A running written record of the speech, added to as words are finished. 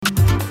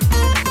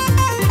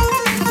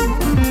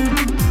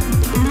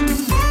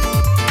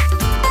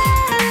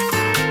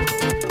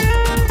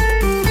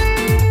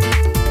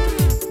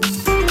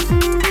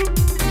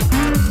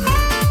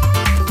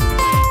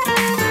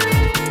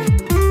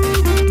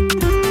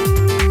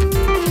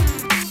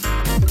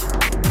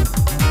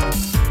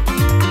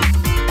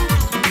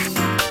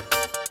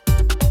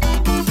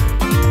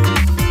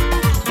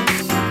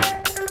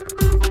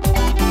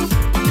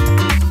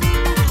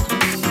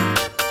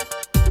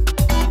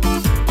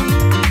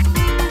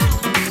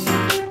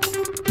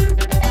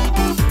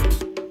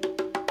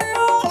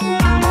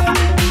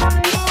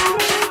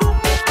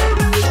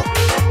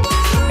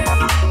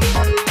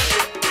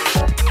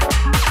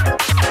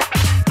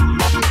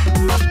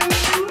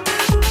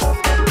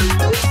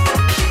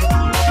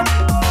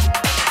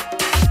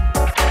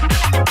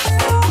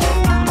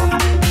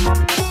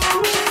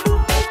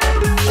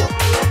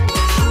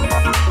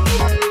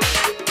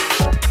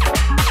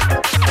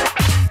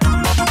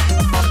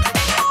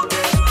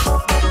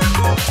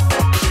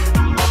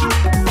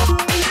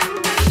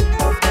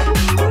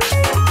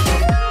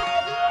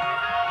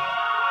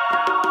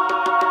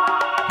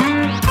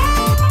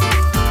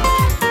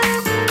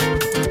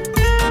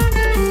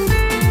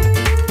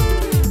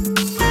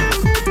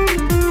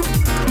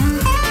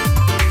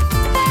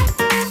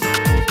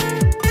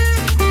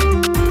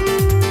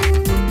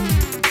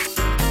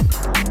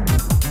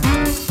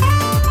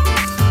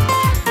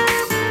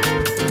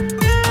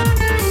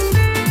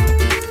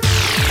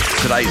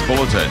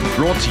Bulletin,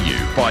 brought to you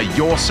by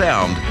Your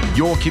Sound,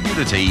 Your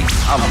Community,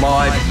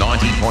 Alive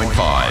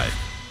 90.5.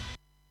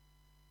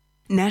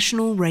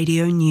 National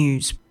Radio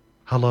News.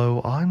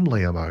 Hello, I'm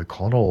Liam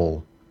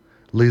O'Connell.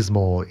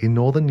 Lismore in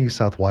northern New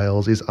South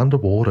Wales is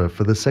underwater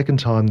for the second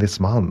time this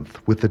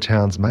month, with the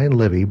town's main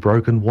levee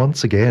broken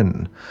once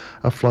again.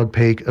 A flood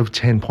peak of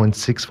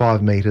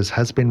 10.65 metres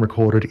has been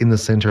recorded in the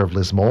centre of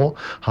Lismore,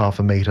 half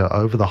a metre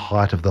over the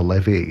height of the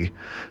levee.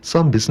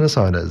 Some business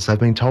owners have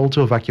been told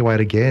to evacuate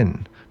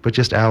again, but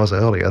just hours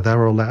earlier they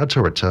were allowed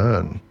to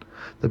return.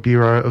 The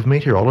Bureau of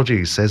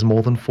Meteorology says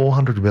more than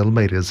 400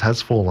 millimetres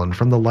has fallen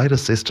from the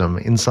latest system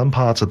in some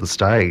parts of the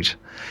state.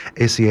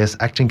 SES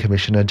Acting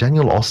Commissioner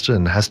Daniel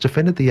Austin has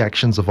defended the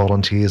actions of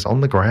volunteers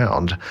on the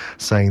ground,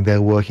 saying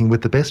they're working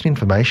with the best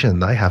information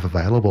they have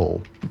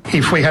available.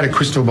 If we had a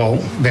crystal ball,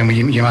 then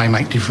you may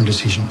make different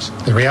decisions.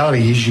 The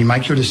reality is you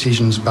make your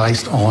decisions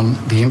based on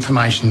the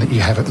information that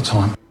you have at the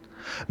time.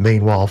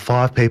 Meanwhile,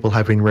 5 people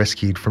have been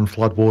rescued from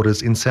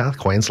floodwaters in South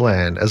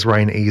Queensland as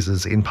rain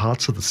eases in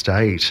parts of the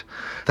state.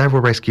 They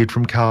were rescued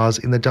from cars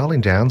in the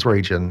Darling Downs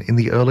region in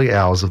the early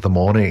hours of the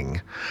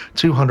morning.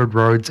 200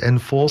 roads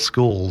and 4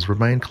 schools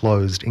remain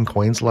closed in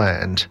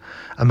Queensland.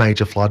 A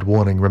major flood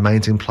warning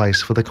remains in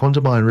place for the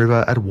Condamine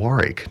River at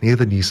Warwick, near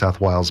the New South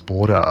Wales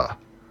border.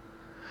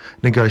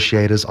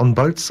 Negotiators on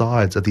both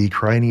sides of the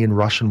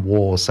Ukrainian-Russian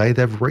war say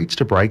they've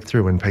reached a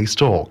breakthrough in peace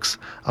talks,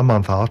 a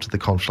month after the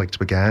conflict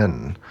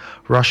began.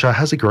 Russia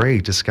has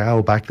agreed to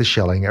scale back the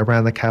shelling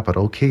around the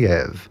capital,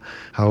 Kiev.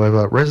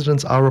 However,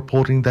 residents are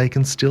reporting they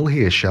can still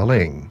hear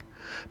shelling.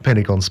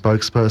 Pentagon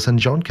spokesperson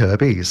John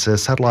Kirby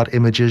says satellite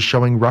images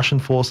showing Russian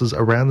forces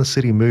around the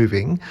city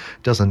moving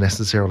doesn't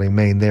necessarily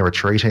mean they're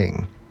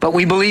retreating. But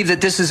we believe that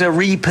this is a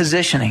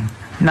repositioning,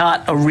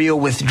 not a real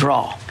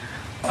withdrawal.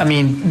 I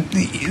mean,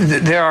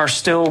 there are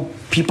still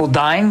people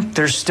dying,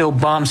 there's still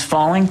bombs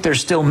falling,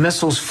 there's still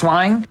missiles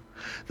flying.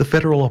 The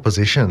federal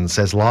opposition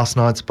says last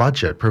night's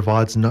budget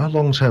provides no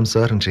long-term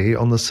certainty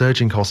on the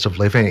surging cost of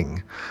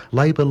living.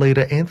 Labor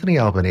leader Anthony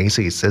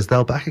Albanese says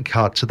they'll back a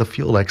cut to the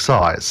fuel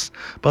excise,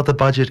 but the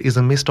budget is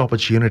a missed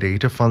opportunity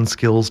to fund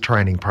skills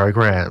training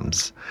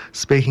programs.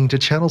 Speaking to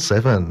Channel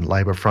 7,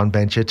 Labor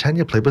frontbencher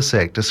Tanya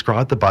Plibersek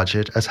described the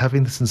budget as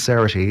having the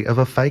sincerity of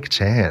a fake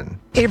tan.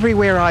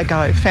 Everywhere I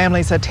go,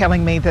 families are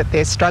telling me that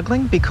they're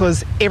struggling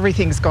because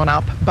everything's gone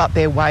up but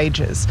their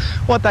wages.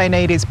 What they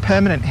need is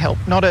permanent help,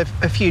 not a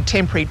few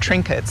temporary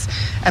trinkets,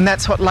 and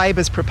that's what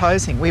Labor's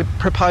proposing. We're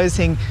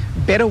proposing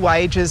better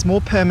wages,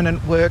 more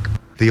permanent work.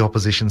 The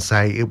opposition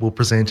say it will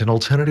present an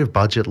alternative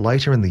budget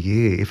later in the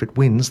year if it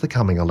wins the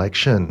coming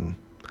election.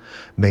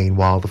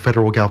 Meanwhile, the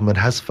federal government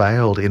has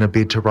failed in a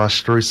bid to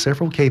rush through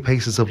several key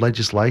pieces of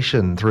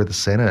legislation through the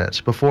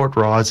Senate before it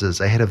rises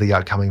ahead of the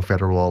upcoming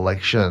federal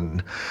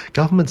election.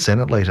 Government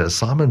Senate leader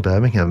Simon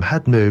Birmingham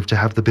had moved to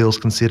have the bills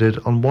considered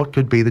on what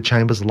could be the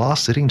chamber's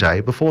last sitting day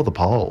before the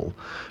poll,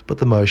 but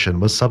the motion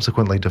was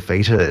subsequently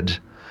defeated.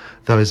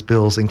 Those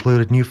bills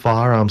included new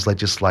firearms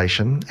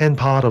legislation and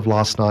part of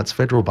last night's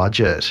federal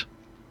budget.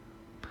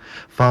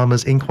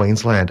 Farmers in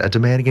Queensland are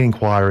demanding an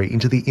inquiry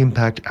into the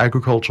impact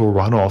agricultural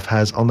runoff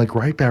has on the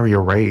Great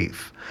Barrier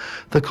Reef.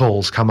 The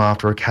calls come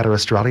after a Qatar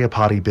Australia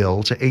Party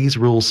bill to ease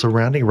rules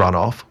surrounding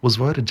runoff was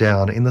voted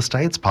down in the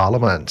state's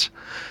parliament.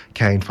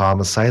 Cane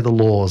farmers say the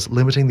laws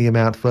limiting the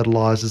amount of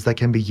fertilisers that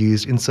can be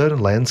used in certain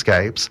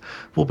landscapes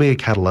will be a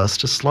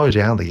catalyst to slow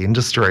down the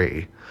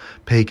industry.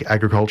 Peak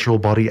agricultural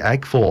body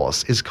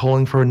AgForce is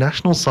calling for a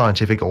national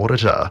scientific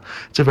auditor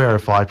to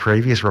verify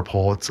previous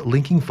reports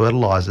linking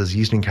fertilisers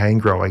used in cane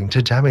growing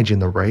to damage in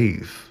the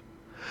reef.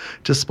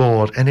 To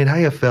sport, and in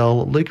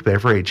AFL, Luke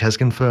Beveridge has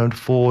confirmed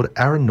forward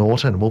Aaron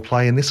Norton will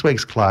play in this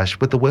week's clash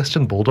with the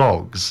Western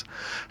Bulldogs.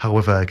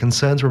 However,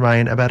 concerns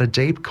remain about a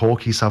deep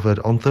cork he suffered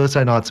on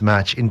Thursday night's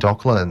match in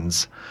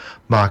Docklands.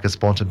 Marcus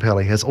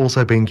Bontempelli has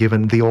also been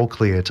given the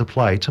all-clear to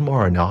play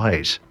tomorrow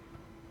night.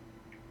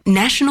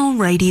 National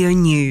Radio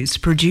News,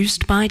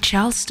 produced by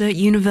Charles Sturt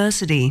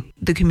University,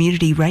 the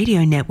Community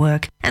Radio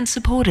Network, and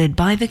supported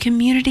by the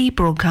Community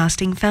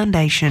Broadcasting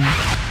Foundation.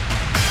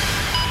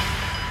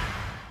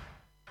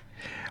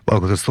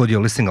 Welcome to the studio,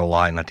 listening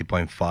Alive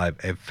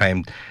 90.5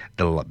 FM,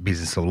 the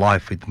business of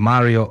life with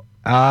Mario.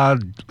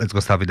 Let's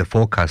go start with the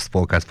forecast.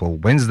 Forecast for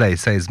Wednesday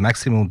says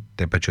maximum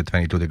temperature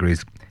 22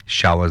 degrees,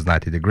 showers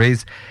 90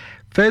 degrees.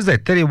 Thursday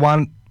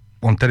 31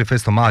 on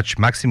 31st of March,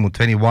 maximum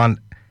 21,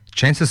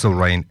 chances of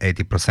rain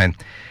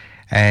 80%.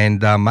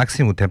 And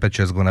maximum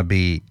temperature is going to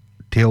be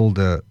till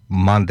the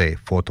Monday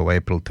 4th of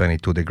April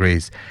 22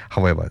 degrees.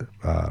 However,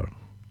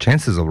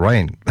 chances of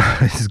rain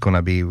is going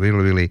to be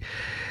really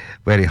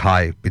very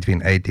high, between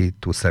 80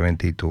 to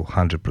 70 to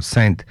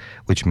 100%,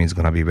 which means it's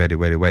going to be very,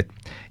 very wet.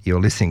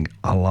 You're listening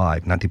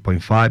Alive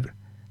 90.5,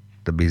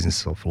 the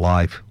business of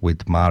life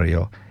with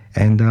Mario.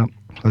 And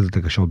let's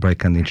take a short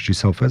break and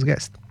introduce our first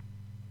guest.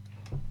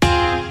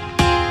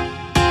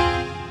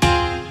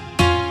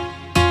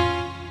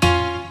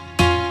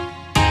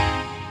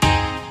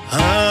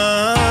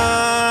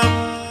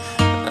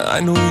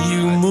 I know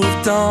you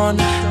moved on.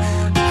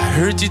 I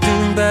heard you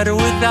doing better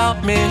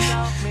without me.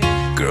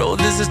 Girl,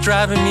 this is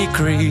driving me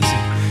crazy.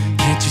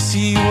 Can't you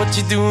see what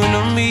you're doing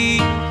to me?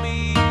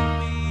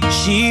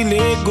 She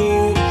let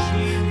go.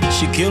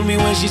 She killed me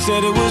when she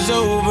said it was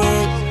over.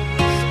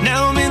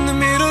 Now I'm in the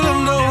middle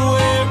of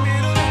nowhere.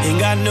 Ain't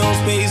got no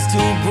space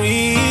to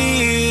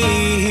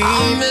breathe.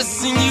 I'm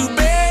missing you,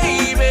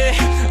 baby.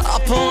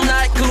 Up all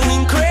night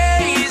going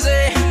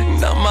crazy.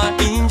 Now my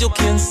angel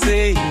can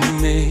save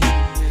me.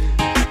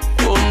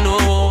 Oh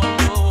no.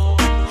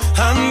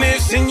 I'm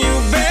missing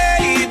you,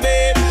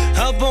 baby.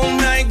 Up all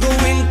night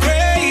going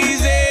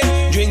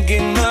crazy.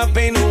 Drinking my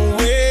pain away.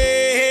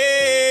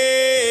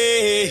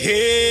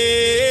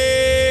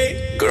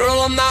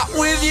 Girl, I'm not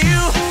with you.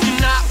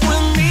 You're not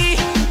with me.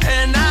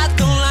 And I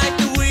don't like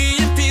the way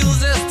it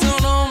feels. Esto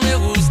no me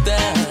gusta.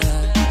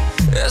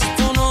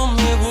 Esto no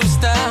me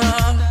gusta.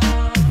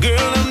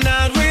 Girl, I'm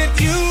not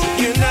with you.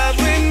 You're not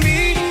with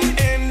me.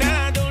 And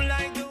I don't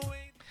like the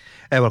way.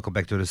 Hey, welcome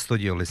back to the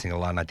studio, listening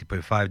on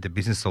 90.5, The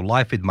Business of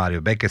Life with Mario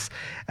Beckes,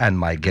 and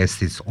my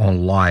guest is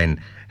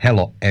online.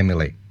 Hello,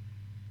 Emily.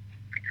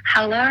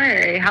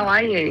 Hello, how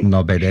are you?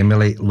 No bad,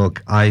 Emily.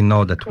 Look, I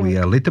know that we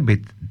are a little bit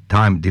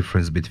time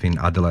difference between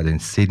Adelaide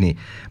and Sydney,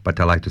 but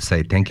I'd like to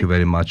say thank you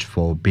very much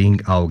for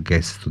being our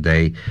guest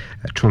today.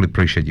 I truly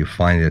appreciate you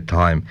finding the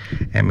time,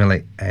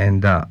 Emily.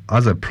 And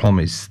as I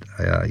promised,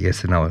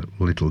 yes, in our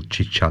little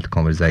chit-chat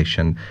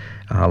conversation,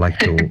 I like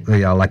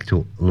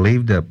to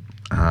leave the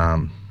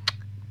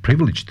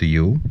privilege to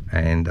you,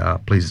 and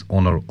please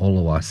honor all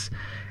of us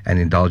and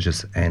indulge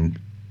us and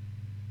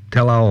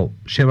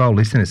share our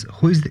listeners,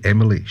 who is the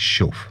Emily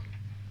Schoof?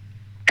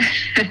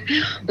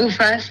 Well,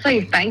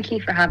 firstly, thank you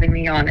for having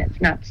me on. It's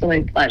an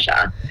absolute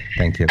pleasure.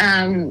 Thank you.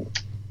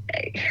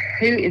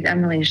 Who is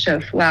Emily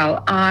Schoof?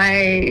 Well,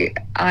 I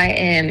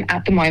am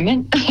at the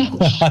moment.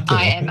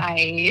 I am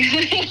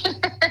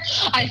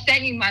I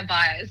sent you my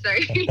bio, so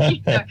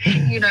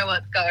you know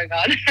what's going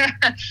on.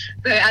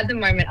 So at the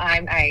moment,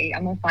 I'm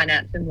a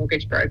finance and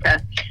mortgage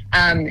broker,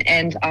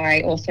 and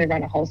I also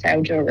run a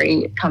wholesale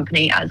jewellery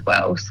company as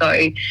well.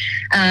 So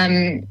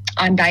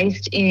I'm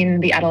based in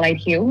the Adelaide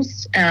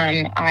Hills.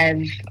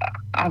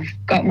 I've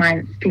got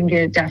my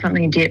finger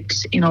definitely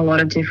dipped in a lot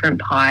of different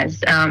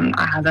pies.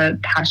 I have a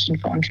passion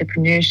for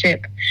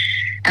entrepreneurship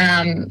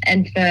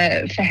and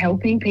for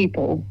helping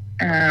people,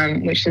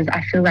 which is,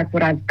 I feel like,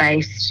 what I've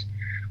based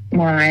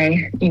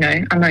my,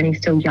 I'm only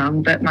still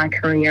young, but my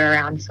career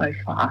around so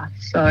far.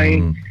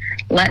 So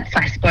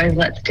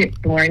let's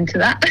dip more into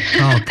that.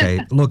 Okay.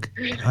 Look,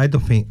 I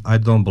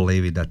don't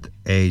believe it that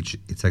age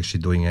it's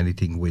actually doing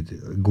anything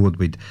good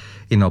with,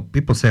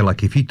 people say,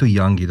 like, if you're too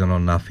young, you don't know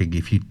nothing.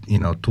 If you,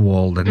 too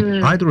old.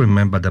 And I do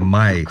remember that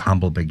my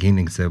humble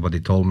beginnings, everybody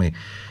told me,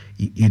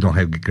 you don't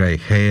have grey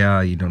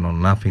hair, you don't know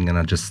nothing. And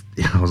I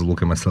was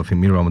looking at myself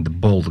in the mirror, I'm the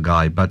bald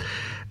guy. But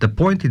the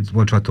point is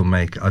what I try to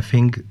make, I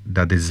think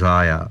that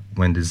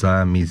when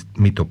desire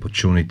meet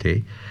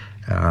opportunity,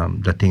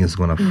 the thing is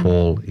going to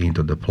fall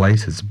into the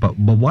places. But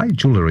why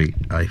jewelry,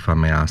 if I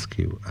may ask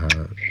you,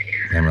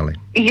 Emily?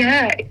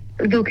 Yeah,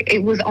 look,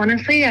 it was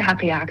honestly a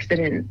happy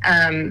accident.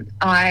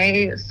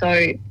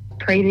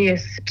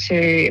 Previous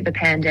to the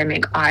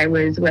pandemic, I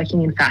was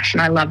working in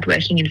fashion. I loved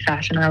working in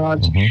fashion. I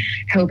loved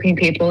helping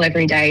people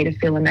every day to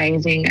feel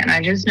amazing. And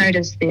I just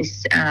noticed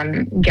this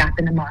gap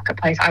in the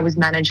marketplace. I was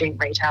managing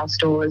retail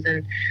stores,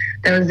 and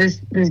there was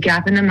this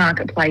gap in the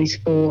marketplace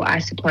for, I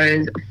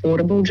suppose,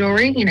 affordable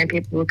jewelry.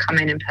 People would come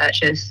in and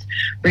purchase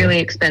really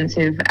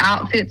expensive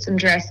outfits and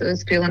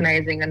dresses, feel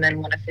amazing, and then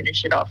want to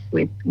finish it off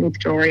with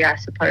jewelry, I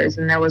suppose.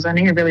 And there was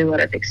only a really lot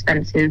of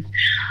expensive,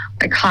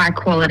 like, high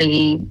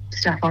quality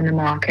stuff on the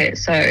market.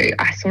 So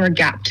I saw a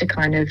gap to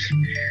kind of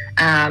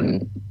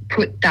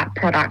put that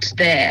product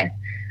there,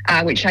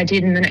 which I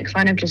did, and then it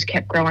kind of just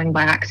kept growing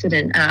by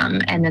accident.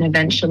 And then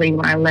eventually,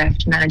 when I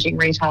left managing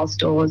retail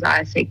stores,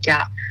 I seeked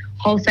out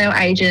wholesale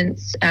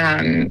agents,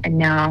 and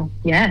now,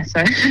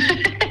 so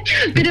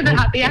bit of a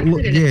happy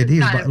accident. Yeah, it is.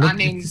 But look,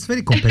 it's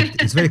very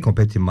competitive. It's very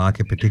competitive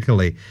market,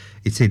 particularly.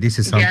 This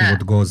is something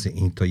that goes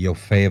into your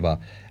favor.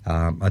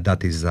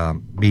 That is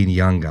being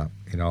younger.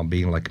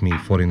 Being like me,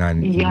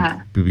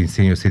 49, being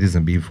senior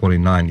citizen, being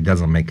 49, it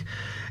doesn't make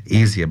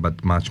easier,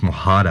 but much more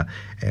harder.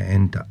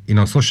 And,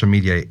 social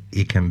media,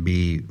 it can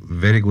be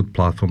very good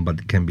platform, but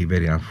it can be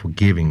very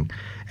unforgiving.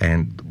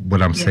 And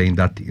what I'm saying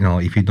that,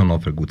 if you don't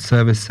offer good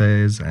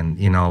services and,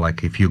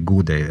 like, if you're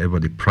good,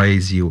 everybody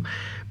praise you.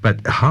 But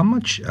how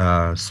much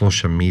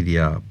social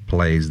media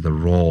plays the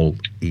role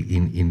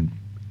in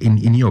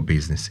your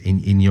business,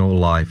 in your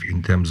life,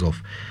 in terms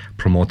of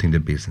promoting the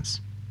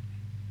business?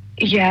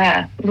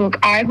 Yeah, look,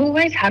 I've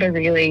always had a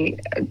really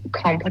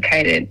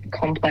complicated,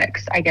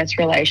 complex, I guess,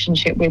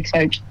 relationship with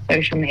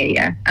social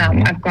media.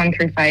 I've gone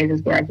through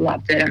phases where I've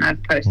loved it, and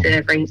I've posted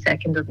every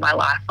second of my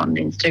life on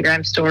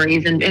Instagram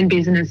stories and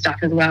business stuff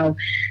as well.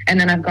 And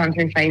then I've gone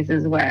through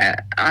phases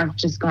where I've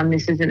just gone,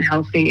 this isn't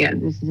healthy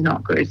and this is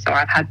not good. So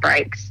I've had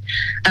breaks.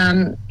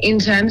 In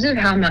terms of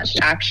how much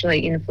it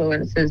actually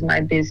influences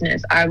my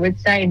business, I would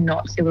say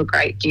not to a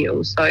great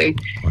deal. So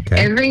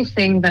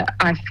everything that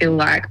I feel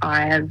like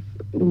I have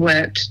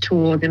worked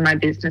towards in my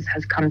business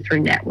has come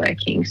through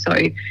networking.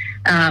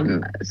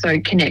 So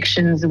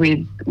connections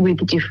with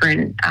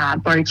different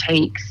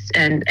boutiques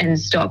and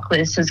stock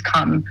lists has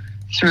come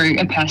through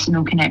a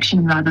personal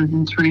connection rather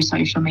than through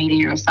social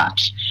media as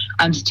such.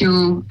 I'm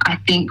still, I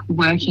think,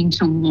 working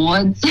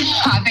towards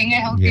having a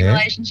healthy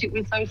relationship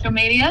with social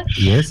media.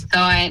 Yes.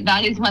 So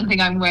that is one thing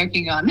I'm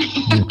working on.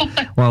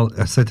 Well,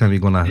 certainly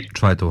we're going to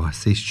try to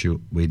assist you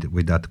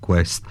with that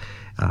quest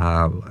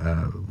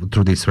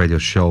through this radio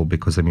show,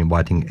 because I'm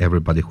inviting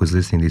everybody who's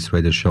listening to this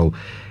radio show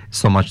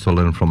so much to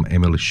learn from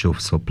Emily Schoof.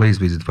 So please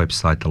visit the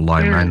website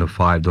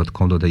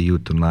alive905.com.au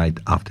tonight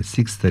after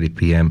 6:30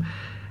 p.m.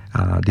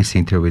 This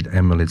interview with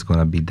Emily is going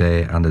to be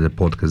there under the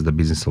podcast, The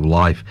Business of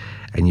Life,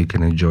 and you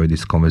can enjoy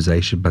this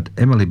conversation. But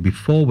Emily,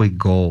 before we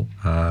go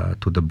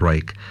to the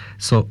break,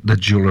 so the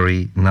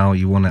jewelry, now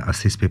you want to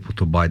assist people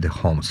to buy the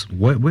homes.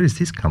 Where does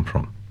this come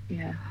from?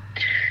 Yeah,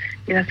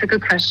 that's a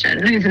good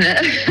question, isn't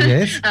it?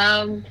 Yes.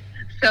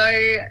 So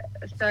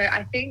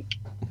I think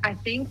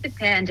the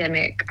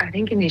pandemic, I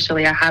think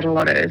initially I had a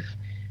lot of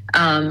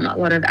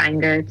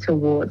anger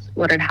towards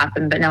what had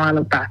happened, but now I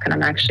look back and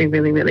I'm actually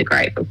really, really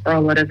grateful for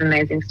a lot of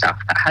amazing stuff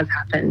that has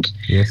happened.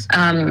 Yes.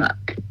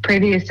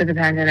 Previous to the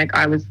pandemic,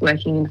 I was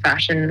working in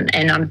fashion,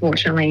 and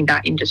unfortunately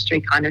that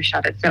industry kind of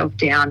shut itself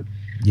down.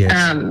 Yes.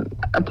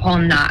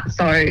 Upon that.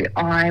 So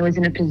I was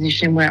in a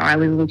position where I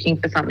was looking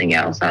for something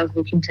else. I was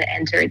looking to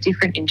enter a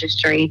different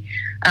industry,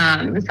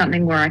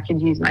 something where I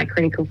could use my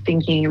critical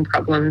thinking and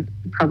problem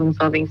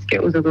solving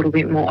skills a little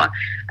bit more.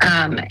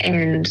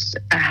 And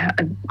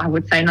I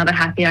would say not a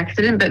happy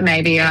accident, but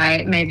maybe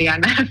I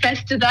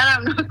manifested that.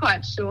 I'm not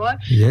quite sure.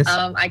 Yes.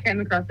 I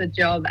came across a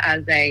job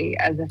as a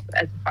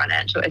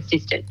financial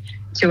assistant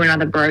to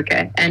another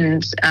broker,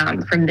 and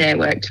from there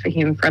worked for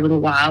him for a little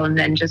while, and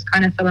then just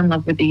kind of fell in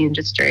love with the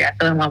industry. I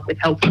fell in love with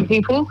helping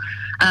people,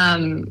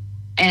 and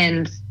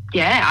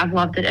I've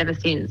loved it ever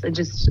since.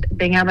 Just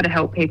being able to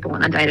help people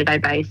on a day-to-day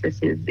basis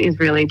is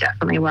really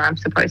definitely where I'm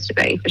supposed to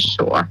be, for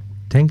sure.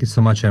 Thank you so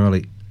much,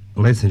 Emily.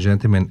 Ladies and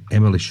gentlemen,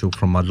 Emily Schoof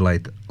from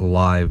Adelaide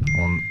live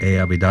on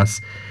air with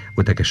us.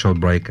 We'll take a short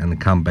break and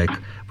come back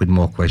with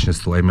more questions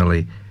to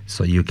Emily,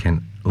 so you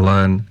can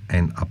learn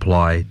and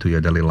apply to your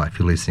daily life.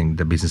 You're listening to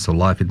The Business of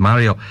Life with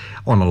Mario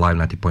on Alive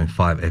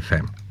 90.5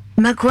 FM.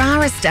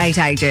 McGrath Estate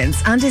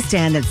Agents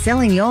understand that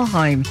selling your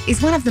home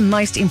is one of the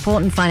most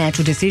important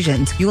financial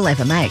decisions you'll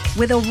ever make.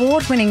 With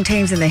award-winning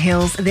teams in the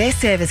hills, their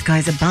service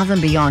goes above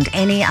and beyond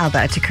any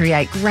other to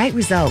create great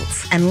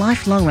results and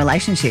lifelong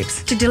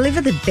relationships. To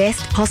deliver the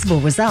best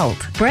possible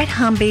result, Brett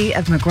Humby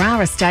of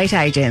McGrath Estate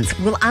Agents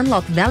will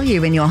unlock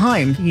value in your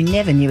home you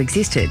never knew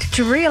existed.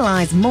 To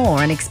realise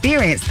more and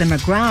experience the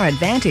McGrath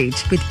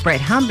advantage with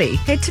Brett Humby,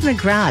 head to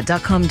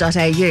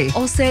mcgrath.com.au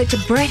or search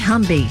Brett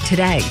Humby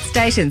today.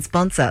 Station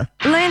sponsor.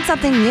 Learn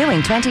something new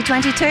in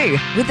 2022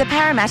 with the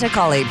Parramatta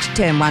College.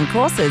 Term 1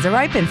 courses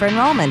are open for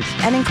enrolment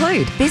and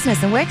include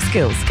business and work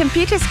skills,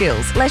 computer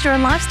skills, leisure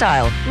and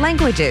lifestyle,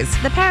 languages.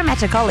 The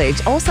Parramatta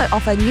College also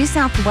offer New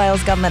South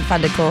Wales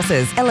government-funded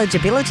courses.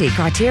 Eligibility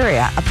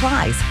criteria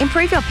applies.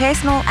 Improve your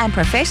personal and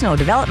professional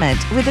development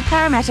with the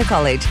Parramatta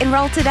College.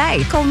 Enrol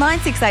today. Call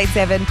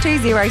 9687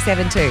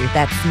 2072.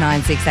 That's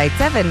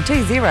 9687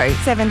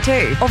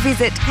 2072. Or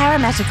visit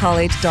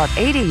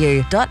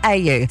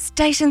parramattacollege.edu.au.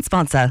 Station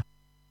sponsor.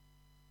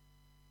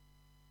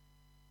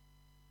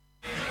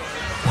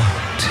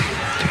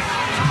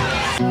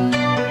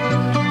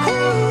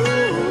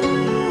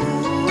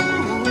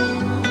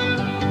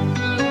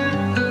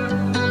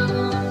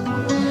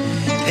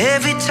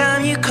 Every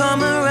time you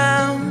come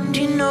around,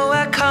 you know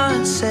I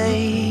can't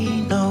say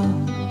no.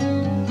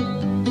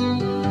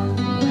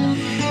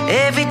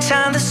 Every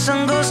time the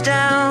sun goes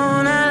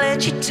down, I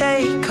let you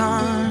take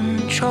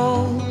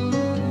control.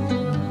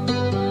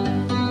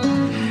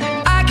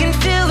 I can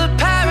feel the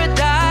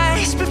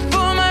paradise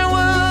before my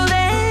world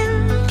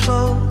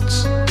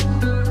implodes.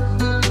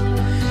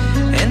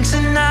 And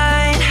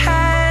tonight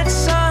had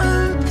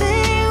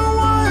something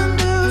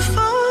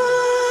wonderful.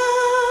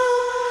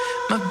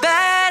 My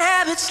bad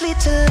habits lead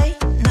to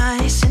late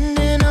nights,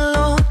 sitting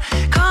alone,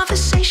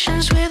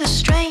 conversations with a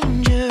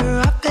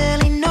stranger I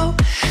barely know,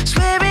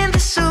 swearing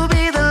this will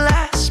be the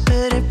last,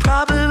 but it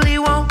probably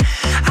won't.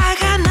 I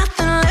got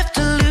nothing left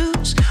to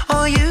lose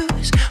or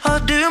use or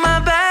do. My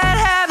bad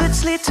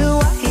habits lead to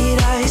white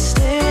eyes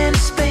staring into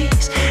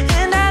space,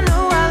 and I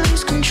know I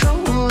lose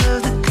control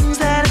of the things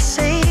that I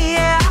say.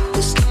 Yeah, I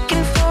was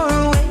looking for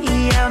a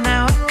way out,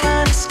 now I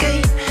can't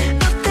escape.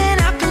 Nothing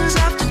happens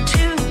after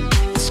 2.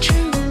 It's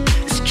true,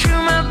 it's true.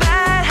 My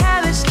bad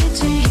habits lead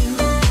to you.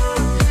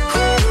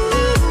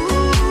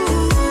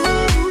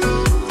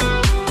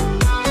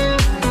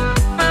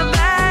 My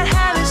bad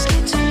habits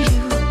lead to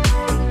you.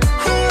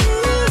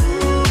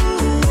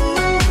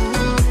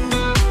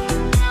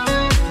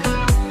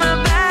 My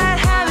bad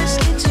habits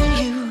lead to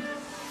you.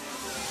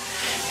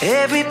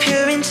 Every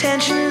pure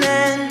intention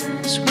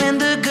ends when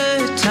the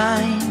good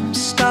times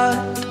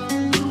start.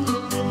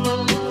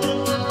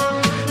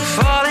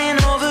 Falling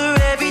over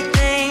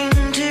everything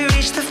to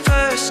reach the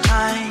first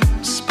time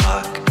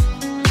spark.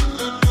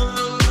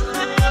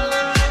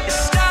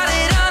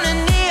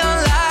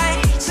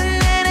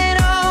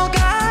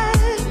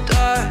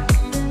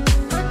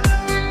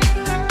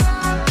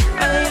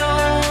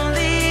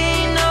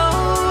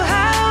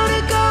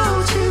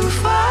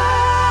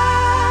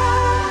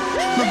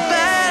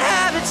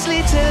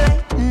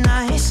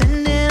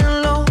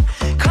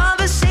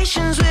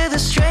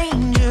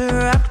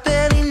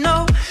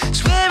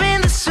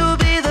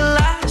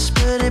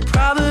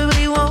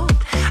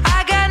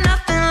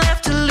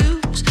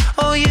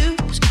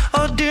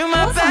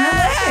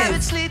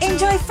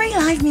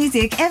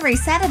 music every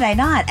Saturday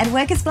night at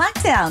Workers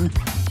Blacktown,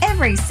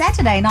 every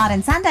Saturday night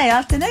and Sunday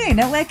afternoon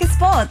at Workers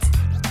Sports,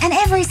 and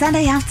every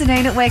Sunday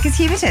afternoon at Workers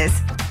Hubertus.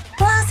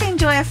 Plus,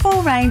 enjoy a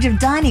full range of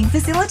dining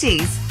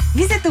facilities.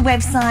 Visit the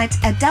website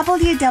at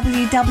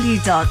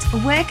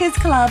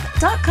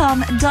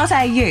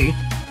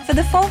www.workersclub.com.au for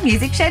the full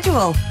music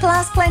schedule,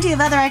 plus plenty of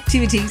other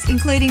activities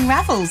including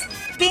raffles,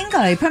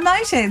 bingo,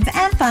 promotions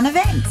and fun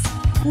events.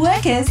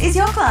 Workers is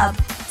your club.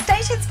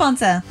 Station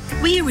sponsor.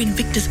 We are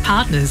Invictus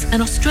Partners,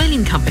 an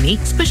Australian company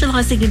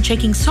specialising in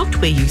checking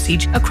software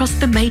usage across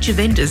the major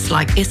vendors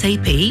like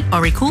SAP,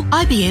 Oracle,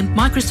 IBM,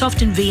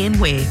 Microsoft and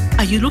VMware.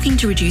 Are you looking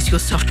to reduce your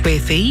software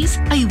fees?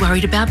 Are you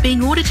worried about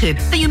being audited?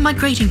 Are you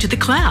migrating to the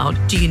cloud?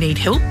 Do you need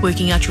help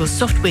working out your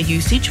software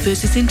usage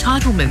versus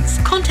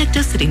entitlements? Contact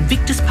us at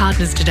Invictus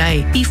Partners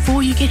today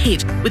before you get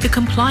hit with a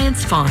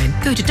compliance fine.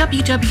 Go to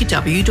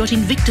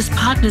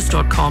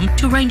www.invictuspartners.com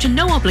to arrange a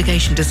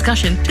no-obligation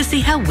discussion to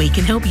see how we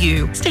can help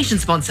you. Station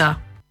sponsor.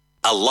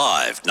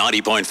 Alive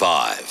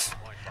 90.5.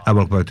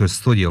 Welcome back to the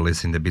studio,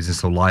 listening to The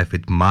Business of Life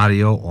with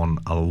Mario on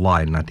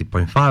Alive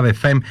 90.5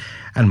 FM.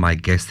 And my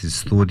guest in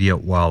studio,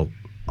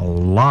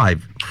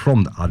 live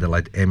from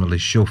Adelaide, Emily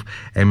Schoof.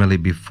 Emily,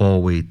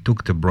 before we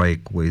took the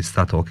break, we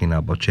started talking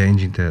about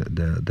changing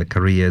the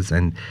careers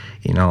and,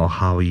 you know,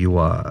 how you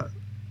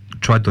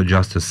try to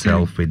adjust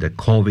yourself with the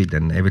COVID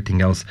and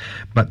everything else.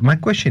 But my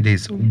question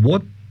is,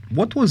 what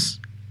was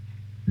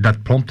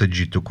that prompted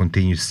you to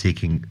continue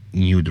seeking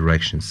new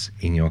directions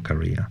in your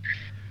career?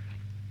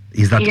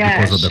 Is that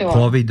because of the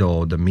COVID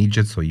or the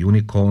midgets or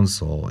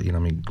unicorns or,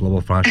 global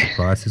financial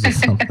crisis or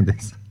something like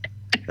this?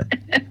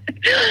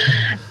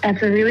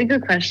 That's a really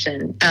good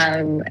question.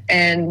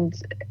 And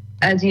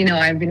as you know,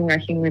 I've been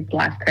working with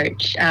life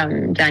coach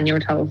Daniel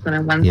Tolson,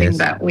 and one thing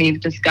that we've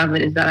discovered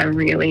is that I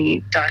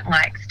really don't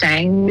like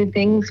staying with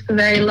things for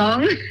very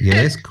long.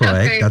 Yes,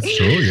 correct. That's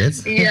true.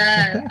 Yes.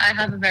 Yeah, I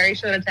have a very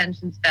short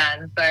attention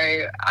span,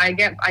 so I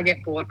get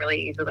bored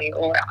really easily.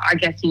 Or I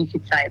guess you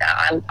could say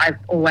that I've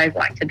always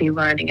liked to be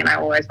learning, and I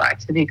always like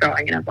to be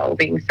growing and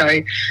evolving.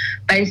 So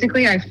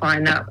basically, I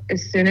find that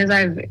as soon as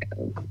I've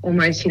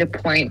almost hit a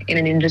point in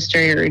an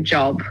industry or a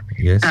job,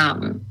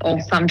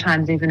 or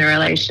sometimes even a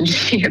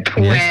relationship,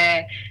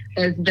 where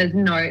there's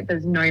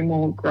no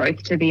more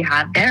growth to be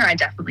had there, I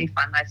definitely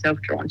find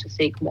myself drawn to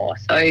seek more.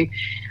 So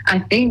I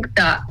think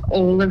that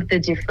all of the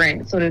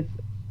different sort of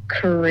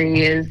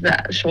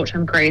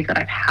short-term careers that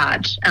I've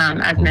had,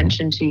 as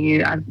mentioned to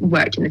you, I've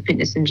worked in the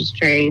fitness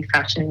industry,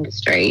 fashion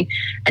industry,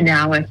 and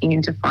now working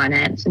into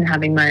finance and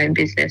having my own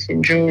business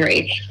in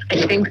jewellery.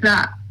 I think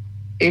that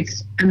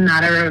it's a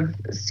matter of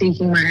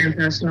seeking my own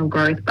personal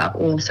growth, but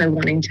also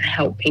wanting to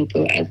help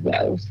people as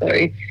well.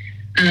 So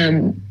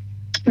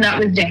that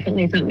was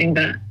definitely something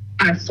that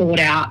I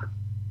sought out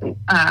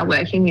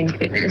working in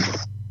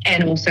fitness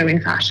and also in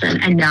fashion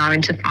and now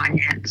into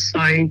finance.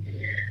 So,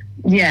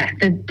 yeah,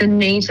 the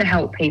need to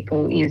help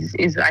people is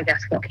I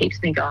guess what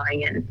keeps me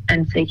going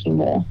and seeking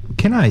more.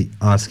 Can I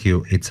ask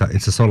you, it's a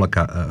sort of like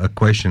a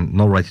question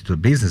not related to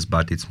business,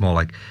 but it's more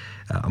like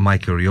my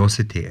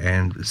curiosity,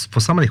 and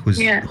for somebody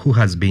who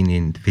has been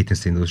in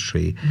fitness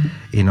industry,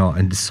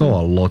 and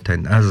saw a lot,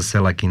 and as I said,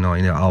 like in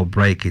our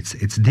break,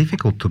 it's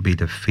difficult to be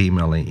the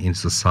female in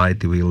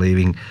society we're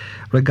living,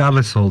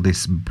 regardless of all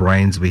these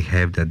brands we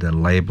have, that the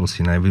labels,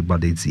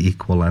 everybody is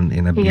equal and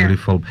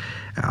beautiful.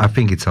 I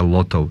think it's a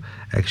lot of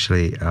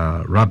actually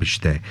rubbish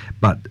there.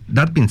 But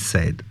that being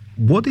said,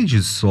 what did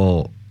you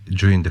saw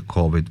during the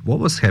COVID? What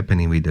was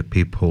happening with the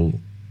people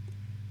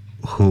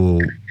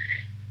who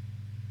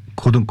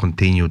couldn't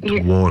continue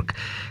to work?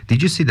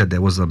 Did you see that there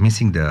was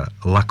missing the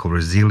lack of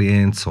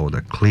resilience or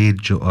the clear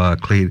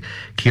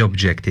key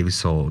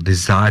objectives or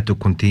desire to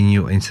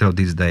continue instead of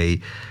this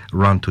day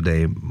run to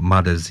their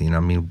mothers,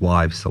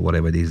 wives or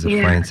whatever it is,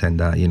 friends, and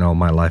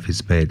my life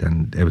is bad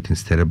and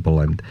everything's terrible?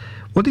 And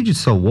what did you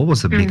saw? What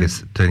was the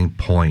biggest turning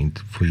point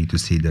for you to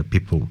see the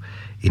people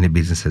in the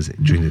businesses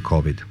during the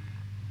COVID?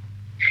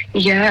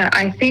 Yeah,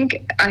 I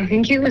think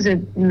it was a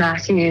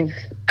massive,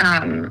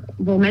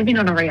 maybe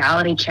not a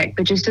reality check,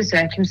 but just a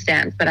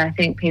circumstance that I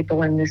think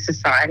people in this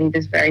society,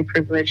 this very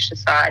privileged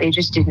society,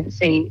 just didn't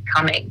see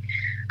coming.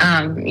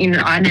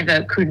 I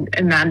never could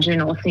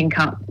imagine or think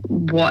up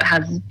what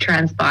has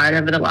transpired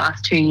over the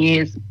last 2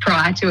 years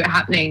prior to it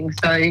happening.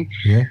 So I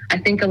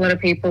think a lot of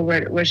people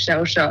were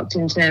shell-shocked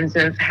in terms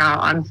of how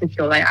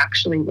unsecure they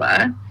actually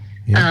were.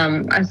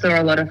 I saw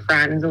a lot of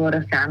friends, a lot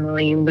of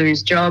family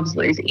lose jobs,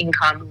 lose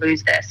income,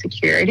 lose their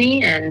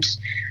security. And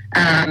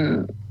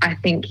I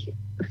think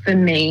for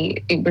me,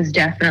 it was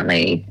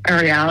definitely a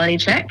reality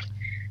check.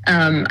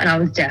 And I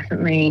was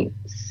definitely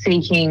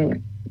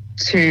seeking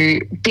to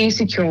be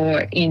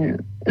secure in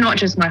not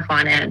just my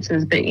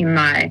finances, but in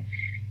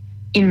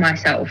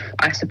myself,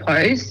 I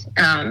suppose,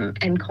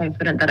 and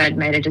confident that I'd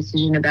made a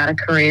decision about a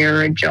career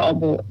or a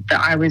job, or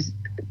that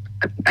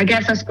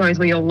I suppose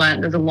we all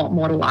learned there's a lot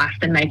more to life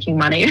than making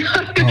money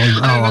over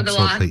the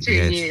last 2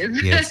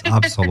 years. Yes,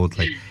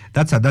 absolutely.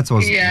 That's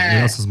what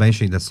I was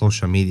mentioning, the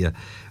social media,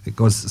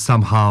 because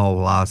somehow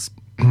last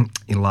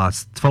in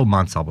last 12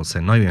 months, I would say,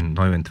 not even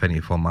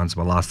 24 months,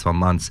 but last 12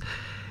 months,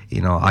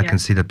 I can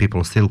see that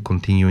people are still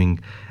continuing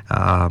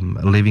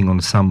living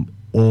on some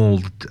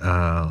old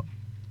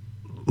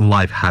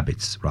life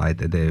habits, right?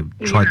 They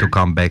try to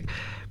come back,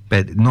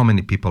 but not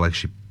many people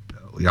actually,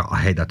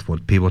 I hate that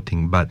word,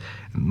 pivoting, but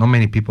not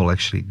many people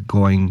actually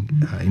going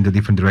in the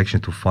different direction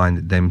to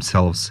find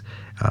themselves,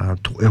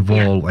 to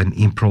evolve and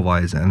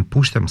improvise and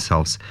push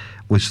themselves,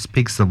 which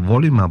speaks a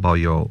volume about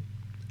you,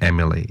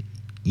 Emily.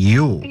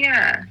 You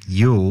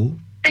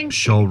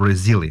show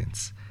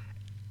resilience.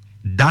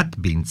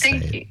 That being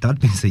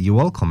said, you're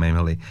welcome,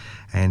 Emily.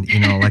 And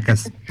like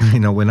us,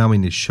 when I'm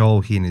in the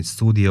show here in the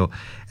studio,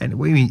 and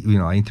we,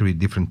 I interview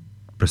different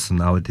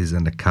personalities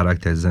and the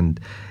characters, and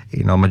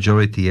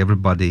majority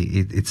everybody,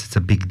 it's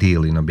a big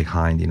deal,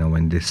 behind,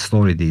 when the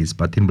story is.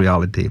 But in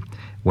reality,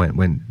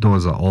 when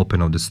doors are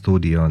open of the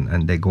studio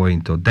and they go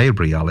into their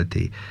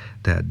reality,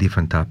 they're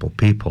different type of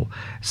people.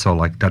 So,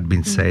 like that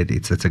being said,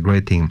 it's a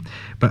great thing.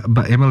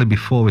 But Emily,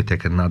 before we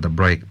take another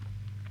break,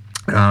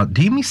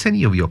 do you miss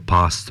any of your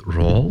past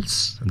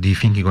roles? Do you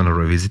think you're going to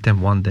revisit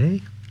them one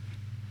day?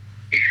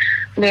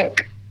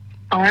 Look,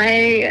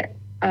 I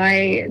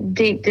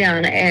deep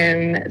down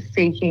am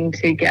seeking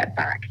to get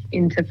back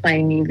into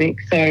playing music.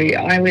 So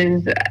I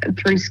was,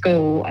 through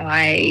school,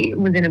 I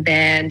was in a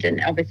band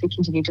and obviously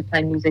continued to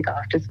play music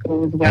after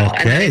school as well.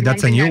 Okay,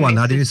 that's a new one.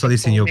 I didn't saw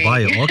this in your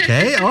bio.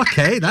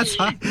 Okay, that's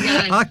fine.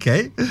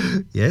 Okay,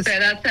 yes. So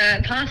that's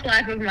a past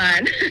life of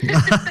mine.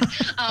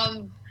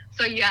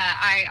 So yeah,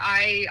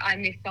 I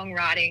miss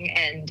songwriting,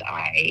 and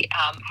I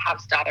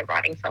have started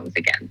writing songs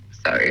again.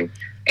 So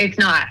it's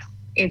nice.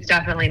 It's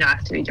definitely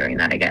nice to be doing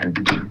that again.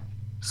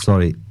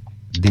 Sorry,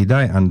 did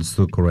I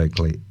understand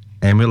correctly?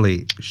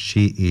 Emily,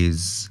 she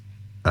is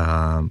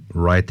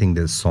writing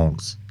the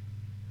songs.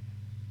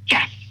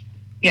 Yes.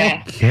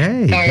 Yeah.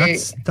 Okay,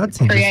 so that's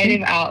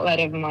creative outlet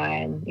of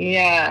mine.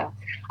 Yeah.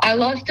 I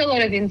lost a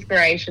lot of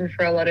inspiration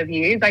for a lot of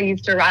years. I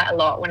used to write a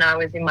lot when I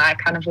was in my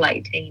kind of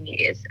late teen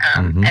years,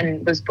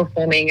 and was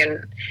performing,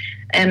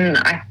 and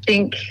I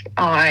think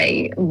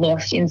I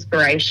lost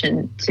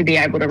inspiration to be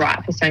able to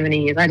write for so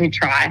many years. I did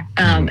try,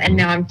 and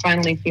now I'm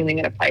finally feeling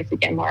at a place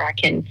again where I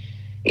can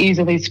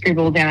easily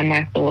scribble down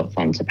my thoughts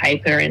onto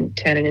paper and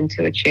turn it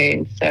into a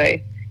tune. So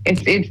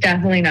it's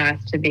definitely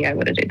nice to be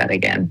able to do that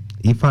again.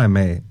 If I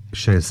may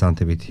share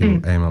something with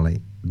you,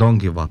 Emily, don't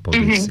give up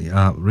on this.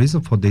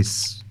 Reason for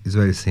this is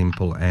very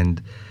simple,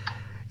 and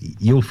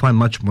you'll find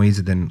much more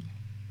easy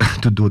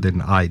to do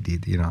than I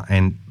did,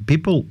 and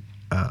people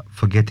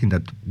forgetting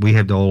that we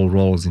have the all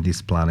roles in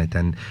this planet.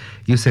 And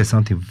you say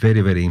something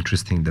very, very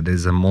interesting, that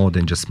there's a more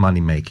than just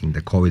money making.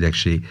 The COVID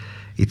actually,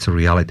 it's a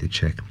reality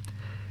check.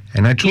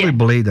 And I truly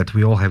believe that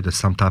we all have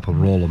some type of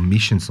role or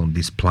missions on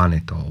this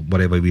planet, or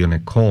whatever we want to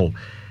call.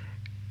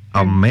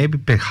 Maybe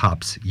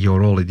perhaps your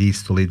role it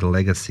is to lead a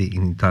legacy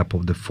in type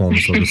of the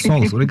forms of the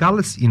songs,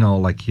 regardless,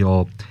 like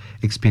your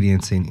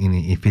experience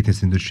in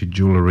fitness industry,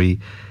 jewelry,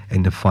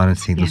 and the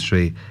finance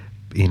industry.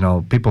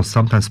 People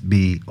sometimes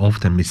be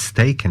often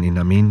mistaken,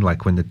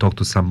 like when they talk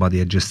to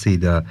somebody, I just see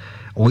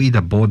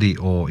either body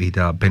or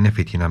either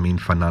benefit,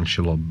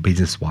 financial or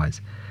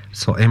business-wise.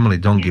 So, Emily,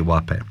 don't give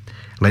up.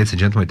 Ladies and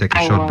gentlemen, take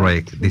a short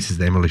break. This is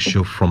Emily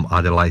Schoof from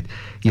Adelaide.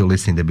 You're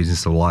listening to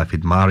Business of Life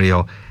with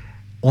Mario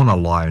on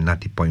Alive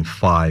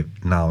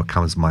 90.5. Now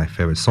comes my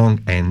favorite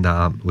song, and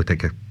we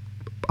take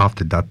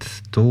after that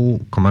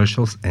 2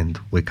 commercials, and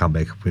we come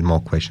back with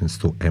more questions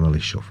to Emily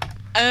Schoof.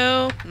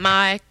 Oh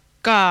my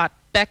God,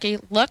 Becky,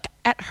 look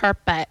at her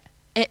butt.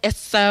 It is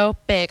so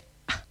big.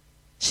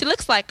 She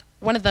looks like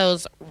one of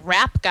those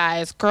rap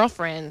guys'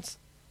 girlfriends,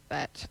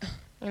 but,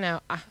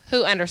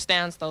 who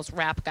understands those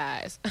rap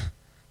guys?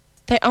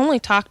 They only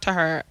talk to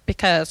her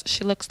because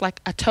she looks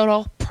like a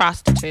total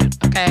prostitute,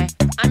 okay?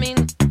 I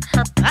mean,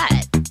 her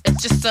butt is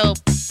just so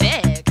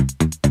big.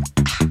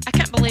 I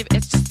can't believe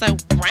it's just so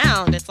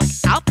round. It's like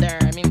out there.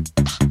 I mean,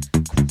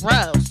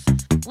 gross.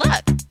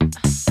 Look.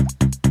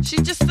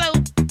 She's just so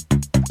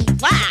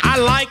black. I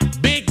like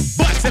big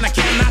butts and I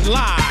cannot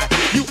lie.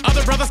 You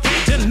other brothers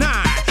can't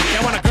deny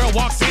that when a girl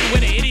walks in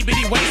with an itty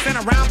bitty waist and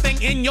a round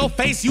thing in your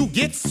face, you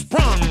get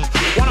sprung.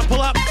 Wanna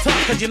pull up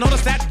tough cause you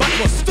notice that butt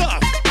was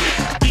stuffed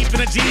deep in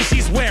the jeans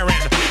she's wearing.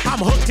 I'm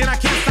hooked and I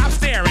can't stop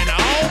staring.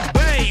 Oh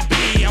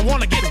baby, I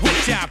wanna get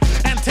whipped up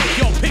and take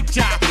your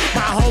picture.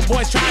 My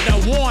homeboys tried to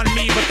warn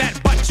me, but that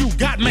butt you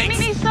got makes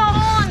me so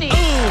horny.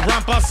 Ooh,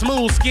 rumpa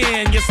smooth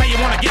skin. You say you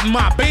wanna get in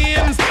my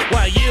bins?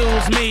 Well,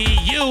 use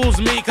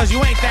me, cause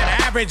you ain't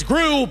that average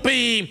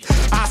groupie.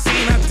 I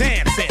seen her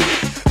dancing,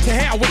 to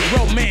hell with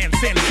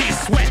romancing. She's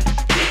sweat,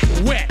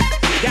 wet,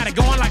 got it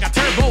going like a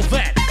turbo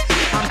vet.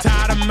 I'm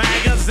tired of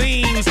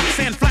magazines,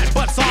 saying flat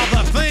butts all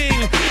the thing.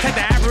 Take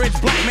the average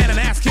black man and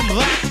ask him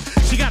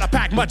that. She gotta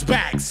pack much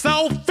back.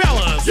 So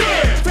fellas,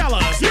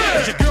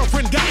 has your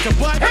girlfriend got your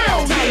butt?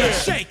 Hell tell her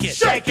shake it,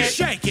 shake it,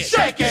 shake it,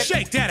 shake it,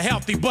 shake that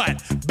healthy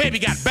butt. Baby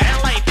got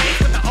back. LA face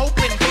with the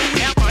open booty.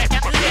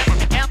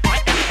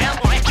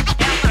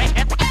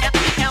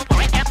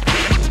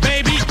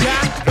 Baby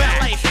got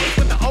back. LA face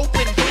with the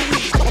open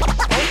booty.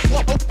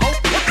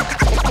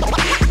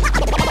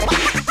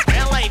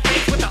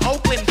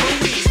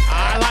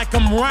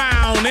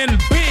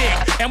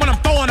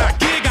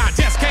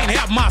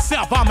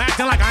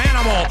 an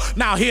animal.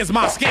 Now here's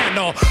my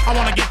scandal. I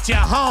wanna get you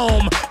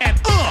home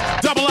and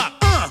double up.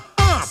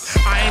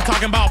 I ain't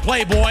talking about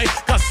Playboy,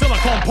 cause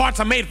silicone parts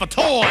are made for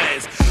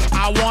toys.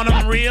 I want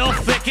them real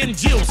thick and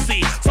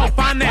juicy, so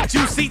find that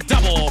juicy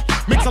double.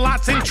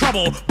 Mix-a-lot's in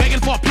trouble,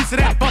 begging for a piece of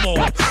that bubble.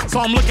 So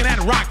I'm looking at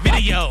rock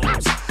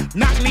videos.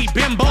 Knock-knee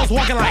bimbos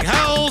walking like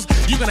hoes.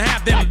 You can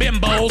have them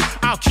bimbos,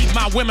 I'll keep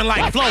my women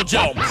like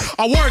Flojo.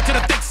 A word to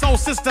the thick soul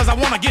sisters, I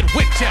wanna get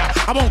with ya.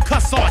 I won't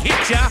cuss or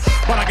hit ya,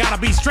 but I gotta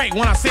be straight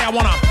when I say I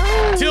wanna.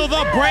 Till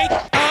the break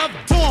of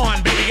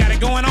dawn, baby, got it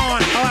going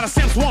on. A lot of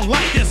simps won't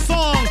like this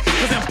song,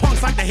 cause them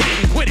punks like to hit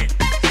it and quit it.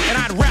 And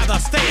I'd rather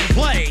stay and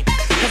play,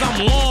 cause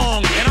I'm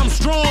long and I'm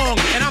strong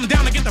and I'm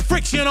down to get the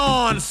friction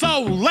on.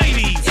 So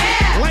ladies,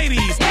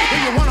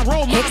 if you wanna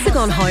roll my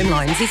Hexagon Home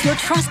Loans is your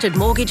trusted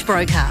mortgage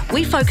broker.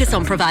 We focus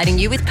on providing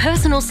you with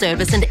personal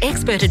service and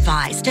expert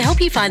advice to help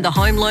you find the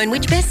home loan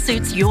which best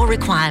suits your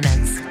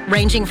requirements.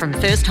 Ranging from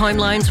first home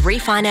loans,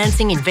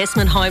 refinancing,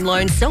 investment home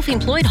loans,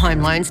 self-employed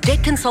home loans,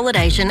 debt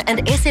consolidation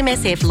and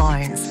SMSF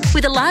loans.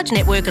 With a large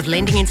network of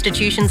lending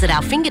institutions at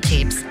our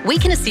fingertips, we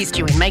can assist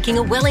you in making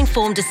a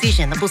well-informed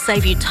decision that will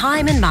save you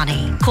time and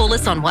money. Call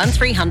us on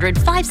 1300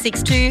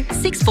 562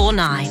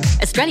 649.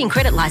 Australian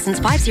Credit Licence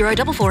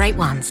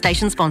 504481.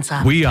 Station sponsor.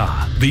 We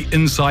are the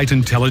Insight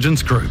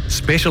Intelligence Group,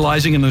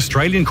 specialising in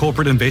Australian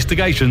corporate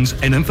investigations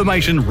and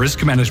information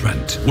risk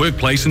management,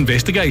 workplace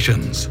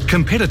investigations,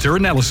 competitor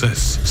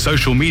analysis,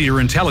 social media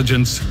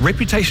intelligence,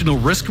 reputational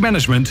risk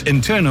management,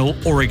 internal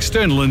or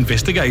external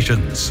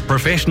investigations.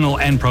 Professional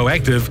and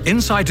proactive,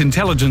 Insight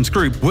Intelligence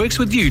Group works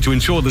with you to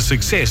ensure the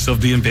success of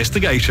the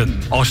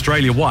investigation.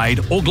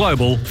 Australia-wide or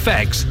global,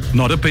 facts,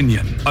 not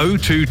opinion.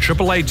 02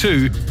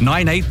 882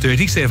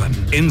 9837.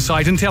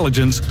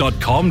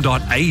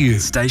 insightintelligence.com.au.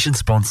 Station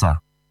sponsor.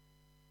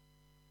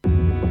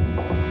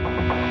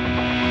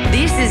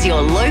 This is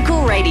your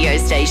local radio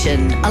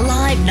station,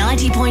 Alive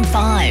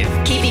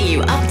 90.5, keeping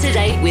you up to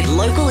date with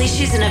local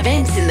issues and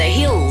events in the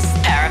Hills,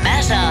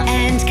 Parramatta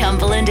and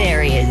Cumberland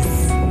areas.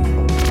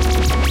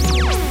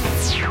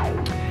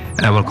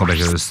 And welcome back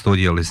to the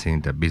studio,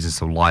 listening to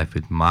Business of Life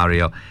with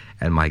Mario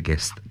and my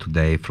guest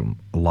today from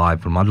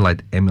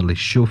Adelaide, Emily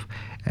Schoof.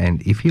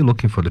 And if you're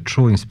looking for the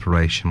true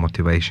inspiration,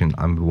 motivation,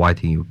 I'm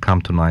inviting you,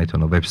 come tonight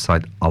on our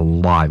website,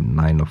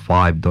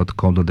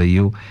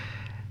 alive905.com.au.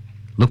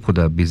 Look for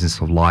the Business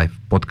of Life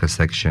podcast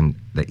section,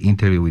 the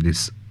interview with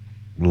this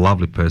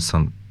lovely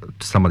person,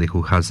 somebody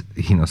who has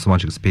so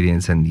much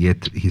experience and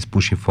yet he's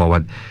pushing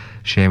forward,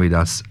 sharing with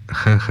us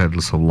her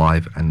hurdles of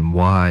life and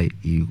why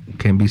you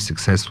can be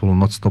successful and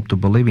not stop to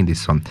believe in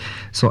this one.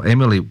 So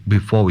Emily,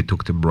 before we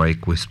took the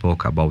break, we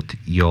spoke about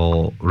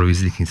your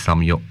revisiting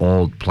some of your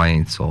old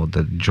plans or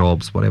the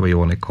jobs, whatever you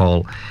want to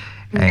call,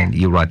 and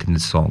you writing the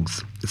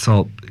songs.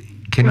 So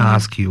can I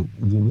ask you,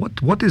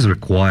 what is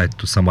required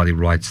to somebody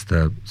writes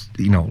the,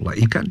 like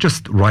you can't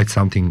just write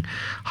something,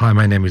 hi,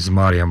 my name is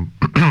Mariam,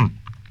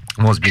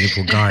 most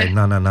beautiful guy,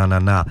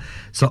 na.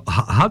 So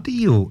how do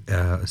you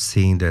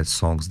sing the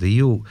songs? Do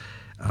you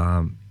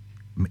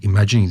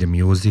imagining the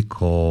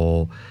music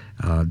or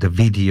the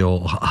video?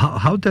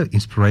 How the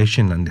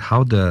inspiration and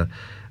how the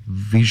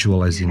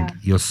visualizing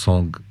your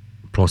song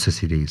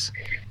process it is?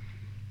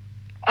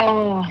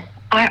 Oh,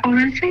 I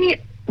honestly,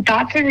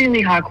 that's a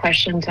really hard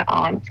question to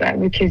answer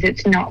because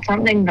it's not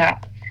something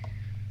that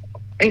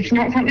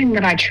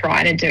I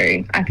try to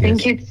do. I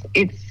think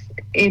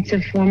it's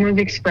a form of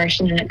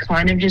expression and it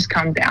kind of just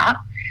comes out.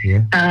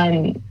 Yeah.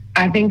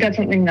 I think that's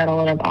something that a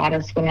lot of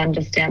artists will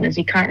understand is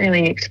you can't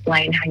really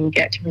explain how you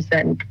get to a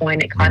certain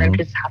point. It kind of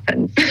just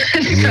happens.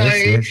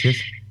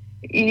 Yes.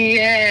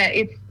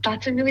 Yeah,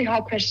 that's a really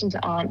hard question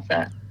to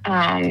answer.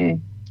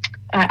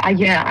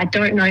 I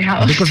don't know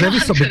how. Because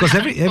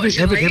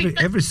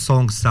every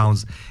song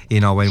sounds,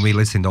 when we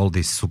listen to all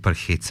these super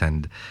hits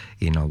and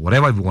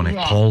whatever we want to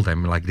call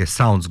them, like they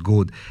sounds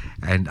good.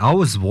 And I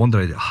was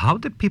wondering how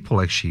the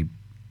people actually,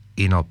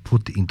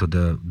 put into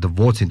the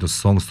words into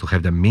songs to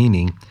have the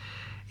meaning,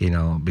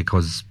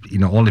 because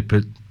only.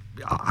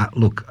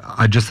 Look,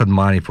 I just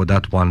admire you for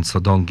that one, so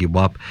don't give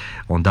up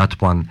on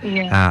that one,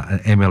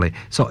 Emily.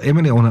 So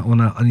Emily, on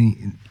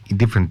a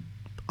different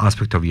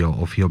aspect of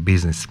your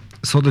business.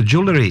 So the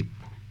jewelry,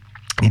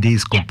 it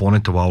is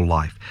component of our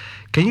life.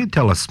 Can you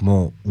tell us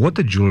more what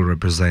the jewelry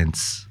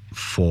represents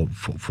for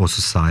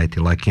society?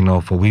 Like,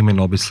 for women,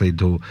 obviously,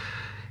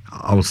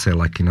 I would say,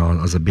 like,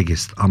 as the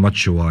biggest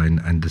amateur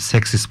and the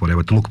sexiest,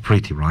 whatever, to look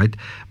pretty, right?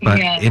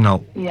 But,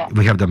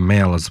 we have the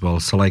male as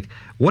well. So, like,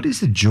 what is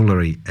the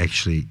jewelry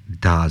actually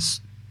does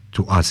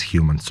to us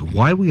humans?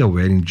 Why we are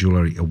wearing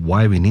jewelry and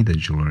why we need the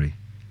jewelry?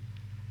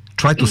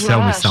 Try to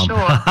sell me some. Sure.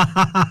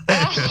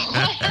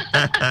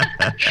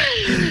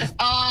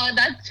 Oh,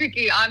 that's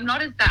tricky. I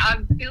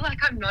feel like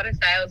I'm not a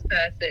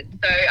salesperson,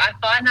 so I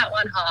find that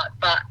one hard.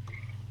 But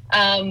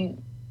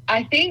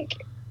I think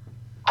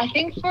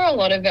for a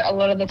lot of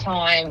the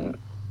time,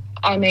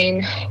 I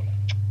mean,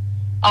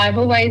 I've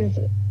always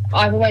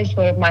thought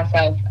of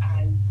myself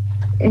as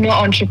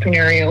not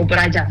entrepreneurial, but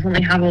I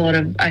definitely have a lot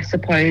of, I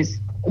suppose,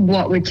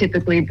 what would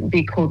typically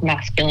be called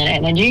masculine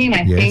energy, and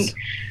I think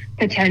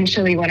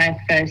potentially when I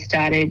first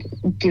started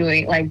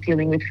dealing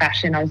with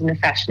fashion, I was in the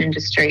fashion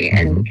industry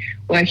and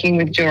working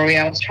with jewelry.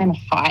 I was trying to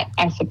fight,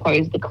 I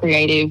suppose, the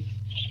creative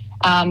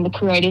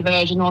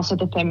urge and also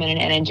the feminine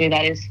energy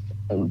that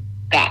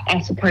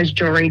I suppose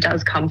jewelry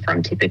does come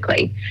from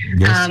typically.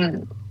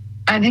 Yes.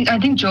 I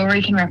think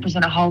jewelry can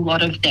represent a whole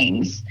lot of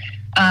things.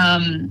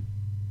 I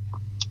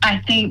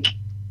think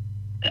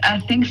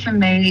for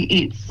me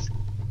it's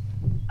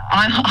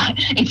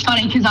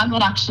funny because I'm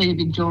not actually a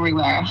big jewelry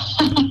wearer.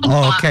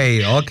 Okay.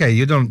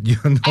 You don't know.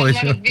 No.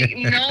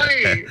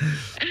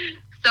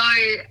 So,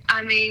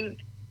 I mean,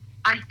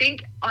 I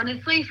think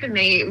honestly for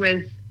me it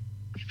was,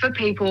 for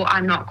people,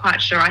 I'm not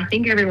quite sure. I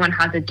think everyone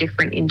has a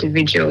different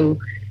individual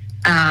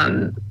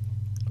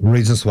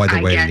reasons why they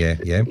wear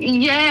it, yeah.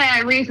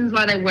 Yeah, reasons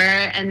why they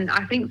wear it. And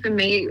I think for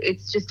me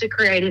it's just a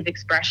creative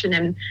expression,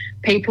 and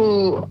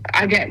people,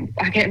 I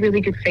get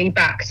really good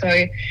feedback.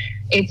 So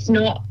it's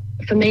not,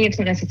 for me, it's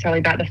not necessarily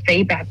about the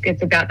feedback.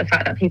 It's about the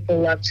fact that people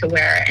love to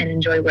wear it and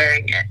enjoy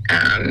wearing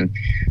it.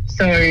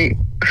 So I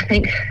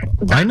think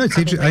I know it's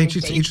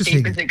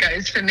interesting as it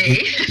goes for me.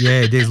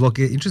 It is. Look,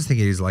 interesting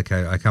it is, like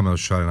I come out of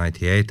Australia in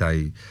 98.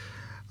 I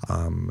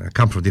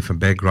come from a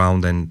different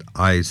background, and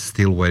I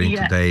still wearing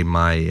today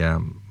my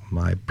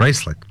my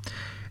bracelet.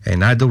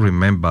 And I do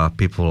remember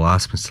people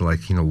ask me, so like,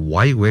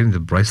 why are you wearing the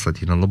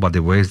bracelet? Nobody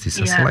wears this.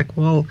 I said, like,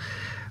 well,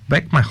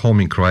 back my home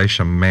in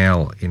Croatia,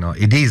 male,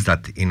 it is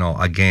that,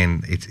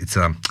 again, it's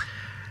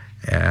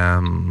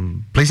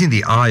pleasing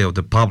the eye of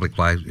the public.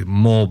 Like,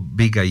 more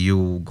bigger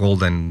you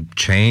golden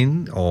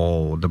chain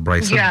or the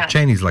bracelet. Yeah.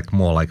 Chain is like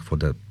more like for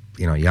the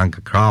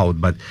younger crowd,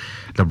 but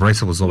the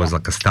bracelet was always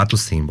like a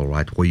status symbol,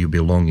 right, where you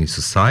belong in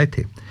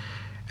society.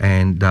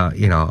 And I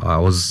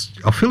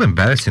feel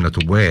embarrassed,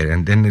 to wear it.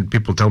 And then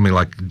people tell me,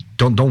 like,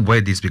 don't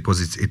wear this because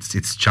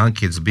it's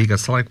chunky, it's big.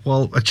 It's like,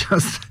 well, I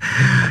just,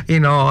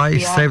 I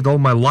saved all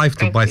my life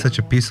to buy such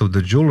a piece of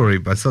the jewelry.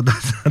 But so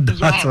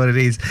that's what it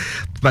is.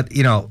 But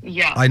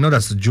I know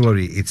that's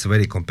jewelry. It's a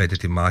very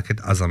competitive market,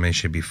 as I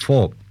mentioned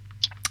before.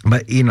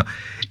 But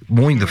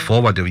moving the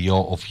forward of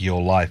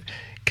your life,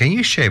 can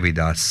you share with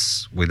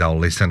us, with our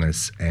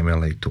listeners,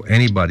 Emily, to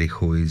anybody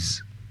who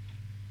is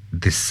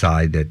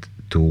decided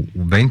to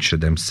venture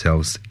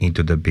themselves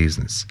into the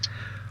business,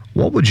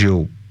 what would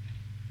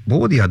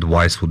the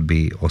advice would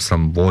be, or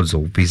some words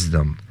of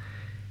wisdom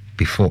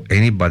before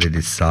anybody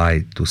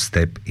decide to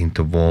step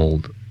into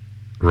world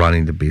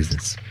running the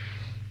business?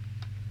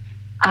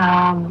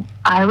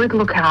 I would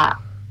look at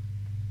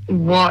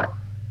what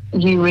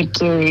you would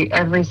do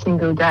every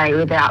single day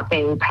without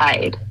being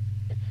paid.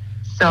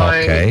 So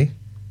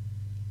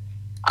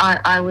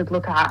I would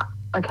look at,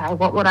 okay,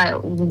 what would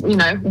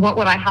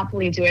I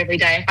happily do every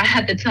day if I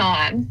had the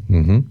time,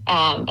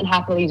 and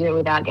happily do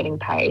without getting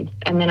paid?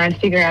 And then I'd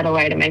figure out a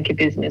way to make a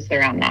business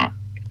around that.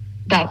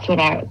 That's what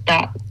I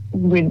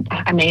wouldn't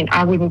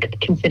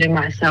consider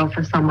myself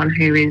as someone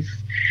who is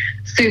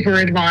super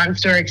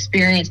advanced or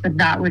experienced, but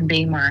that would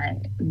be my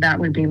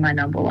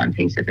number one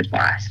piece of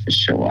advice for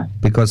sure.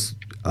 Because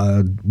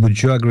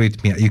would you agree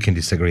with me? You can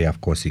disagree,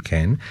 of course you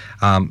can.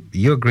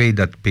 You agree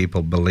that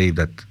people believe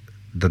that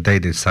the day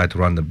they decide to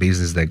run the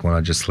business, they're going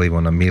to just live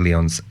on the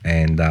millions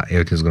and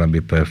everything's going to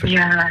be perfect?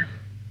 Yeah,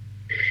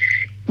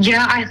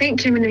 I think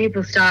too many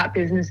people start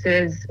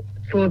businesses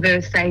for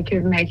the sake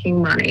of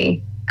making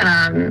money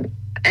and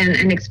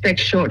expect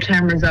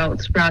short-term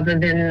results rather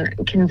than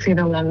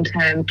consider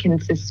long-term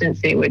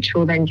consistency, which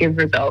will then give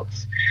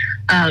results.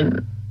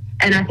 And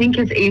I think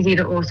it's easy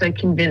to also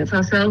convince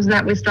ourselves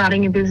that we're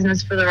starting a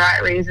business for the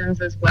right reasons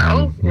as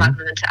well,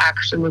 rather than to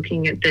actually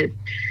looking at the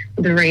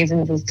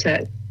reasons as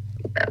to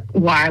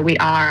why we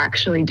are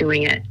actually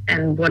doing it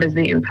and what is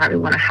the impact we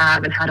want to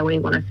have and how do we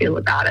want to feel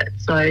about it.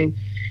 So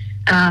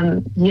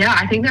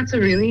I think that's a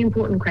really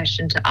important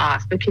question to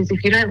ask, because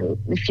if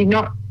you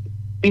don't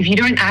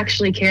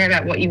actually care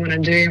about what you want to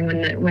do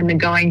when the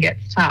going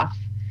gets tough,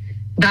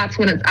 that's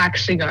when it's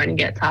actually going to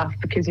get tough,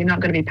 because you're not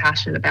going to be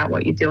passionate about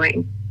what you're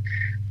doing.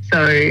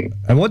 So,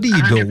 and what do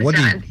you do?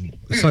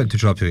 Sorry to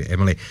interrupt you,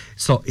 Emily.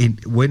 So,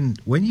 when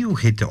you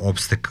hit the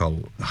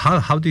obstacle,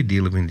 how do you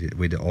deal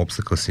with the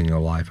obstacles in your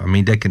life? I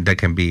mean, they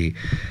can be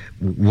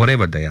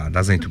whatever they are.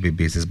 Doesn't need to be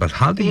business. But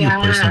how do you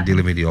personally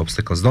deal with the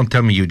obstacles? Don't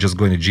tell me you just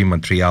go in the gym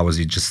in 3 hours.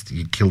 You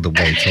kill the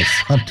weights or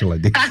something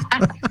like this.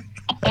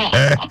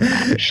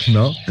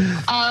 No.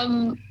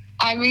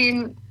 I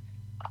mean,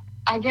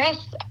 I guess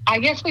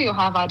we all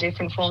have our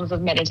different forms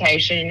of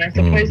meditation, and I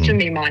suppose to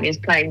me mine is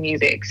playing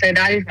music. So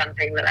that is one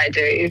thing that I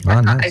do.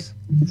 Nice.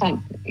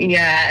 So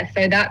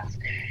that's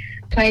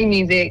playing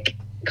music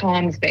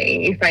calms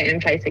me if I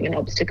am facing an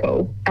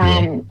obstacle.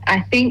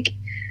 I think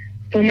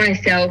for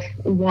myself,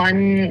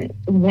 one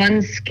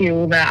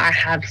skill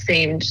that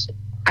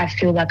I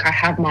feel like I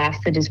have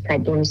mastered is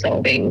problem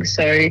solving.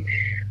 So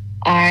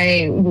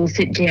I will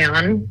sit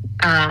down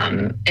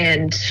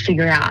and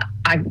figure out,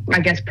 I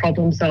guess,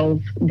 problem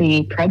solve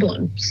the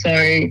problem. So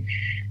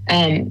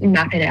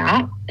map it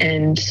out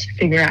and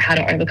figure out how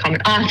to overcome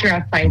it after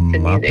I've played the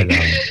music.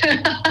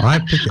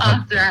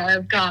 After I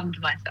have calmed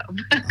myself.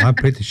 I'm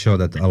pretty sure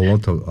that a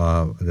lot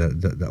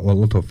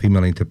of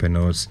female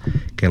entrepreneurs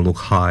can look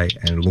high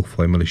and look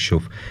for Emily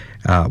Schoof.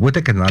 We'll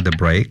take another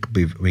break.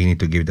 We need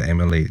to give the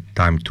Emily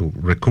time to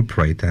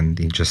recuperate and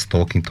in just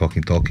talking.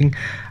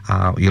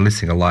 You're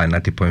listening live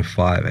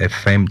 90.5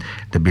 FM,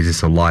 The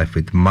Business of Life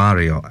with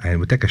Mario, and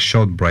we'll take a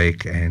short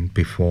break. And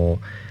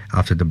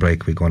after the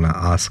break, we're gonna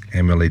ask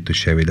Emily to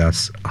share with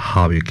us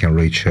how you can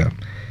reach her.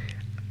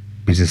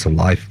 Business of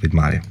Life with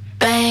Mario.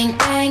 Bang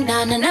bang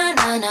na na na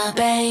na na,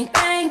 bang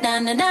bang na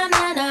na na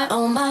na na.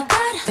 Oh my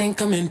God,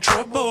 think I'm in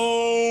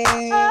trouble.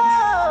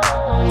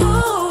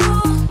 Ooh,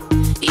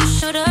 you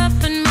showed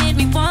up and made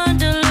me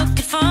wonder, looking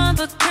fun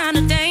but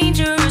kinda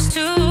dangerous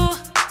too.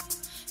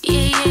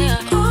 Yeah.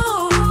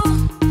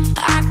 Ooh,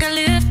 I got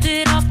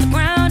lifted off the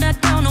ground. I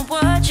don't know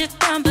what you've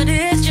done, but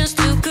it's just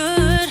too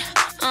good.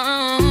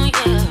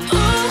 Yeah.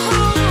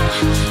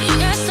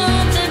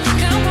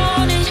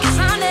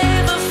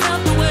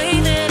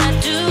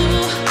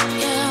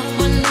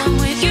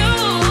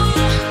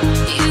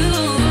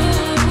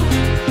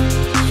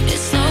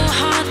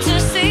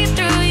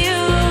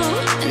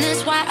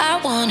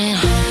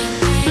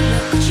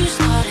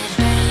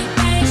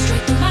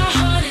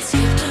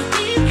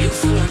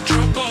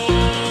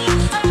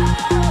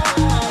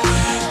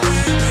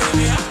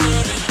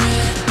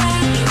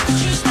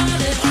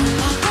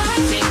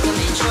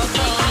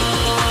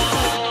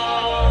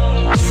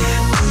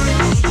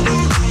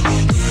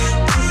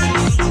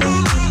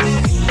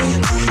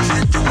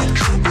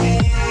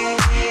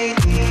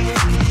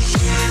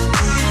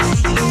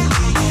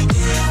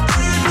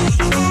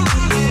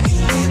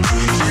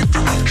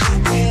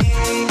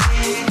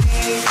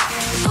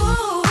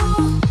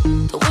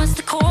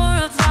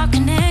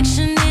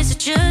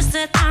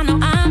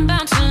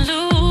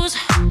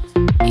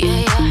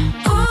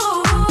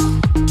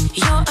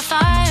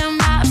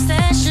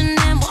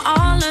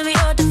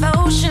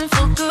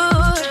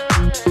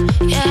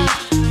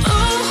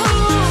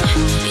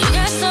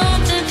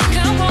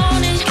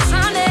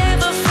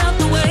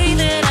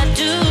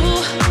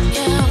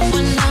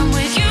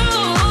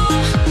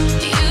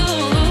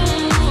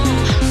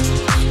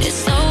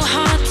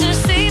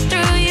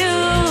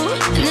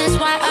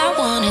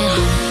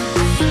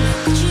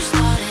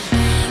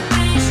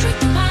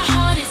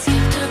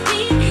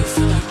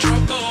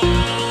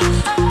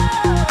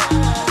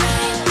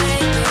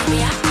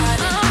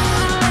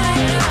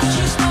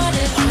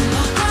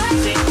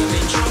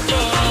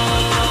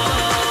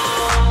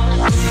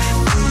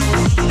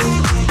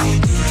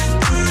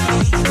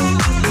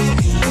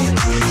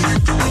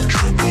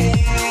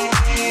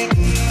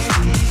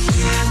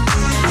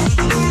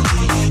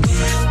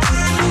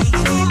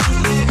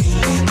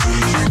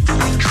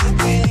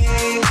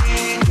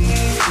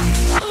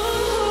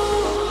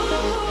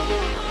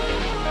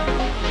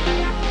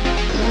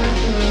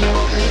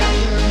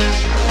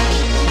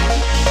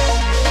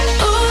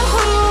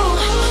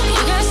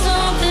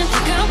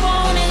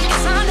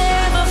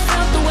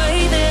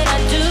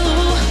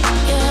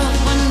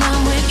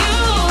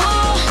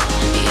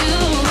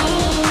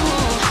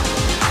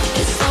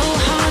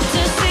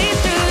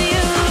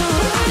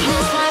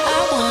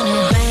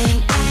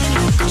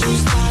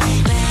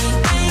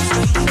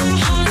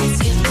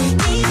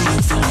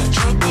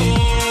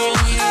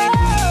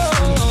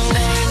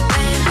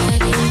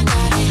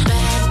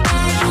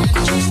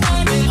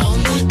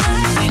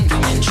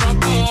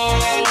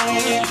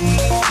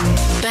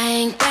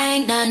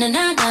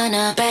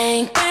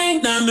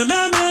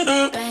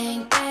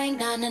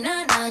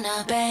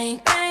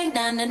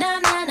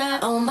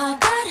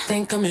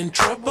 I'm in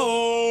trouble.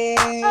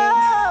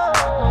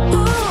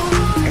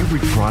 Every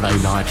Friday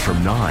night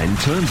from 9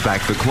 turns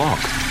back the clock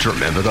to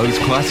remember those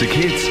classic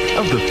hits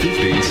of the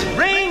 50s.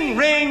 Ring,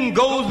 ring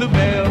goes the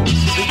bell.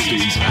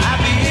 60s. I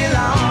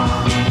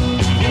belong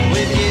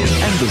with you.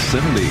 And the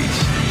 70s.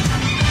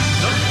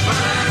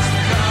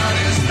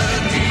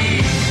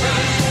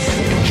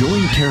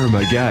 Join Kara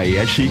McGay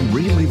as she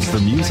relives the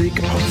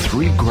music of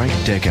 3 great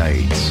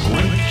decades.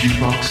 Great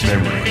jukebox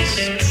memories.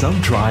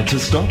 Some tried to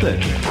stop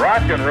it.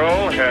 Rock and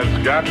roll has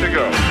got to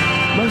go.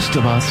 Most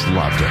of us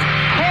loved it.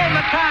 Paul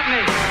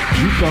McCartney.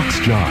 Jukebox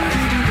Jive.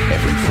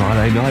 Every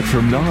Friday night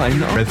from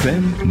 9 on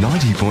FM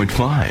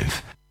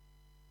 90.5.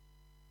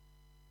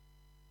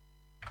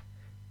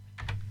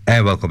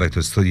 And welcome back to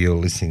the studio,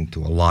 listening to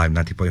a live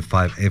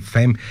 90.5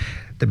 FM,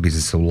 The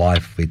Business of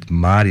Life with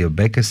Mario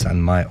Beckes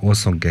and my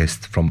awesome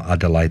guest from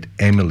Adelaide,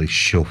 Emily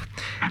Schoof.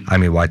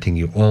 I'm inviting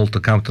you all to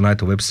come tonight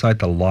to the website,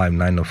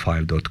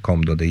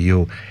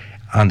 alive905.com.au,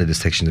 under the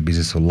section The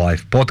Business of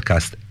Life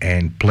podcast,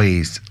 and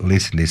please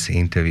listen to this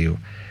interview.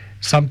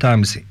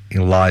 Sometimes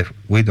in life,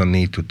 we don't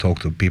need to talk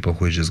to people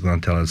who are just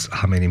going to tell us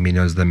how many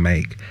millions they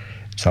make.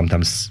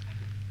 Sometimes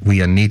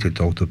we need to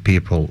talk to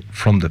people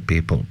from the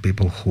people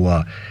who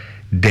are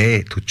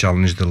there to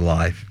challenge their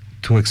life,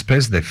 to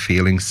express their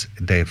feelings,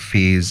 their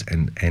fears,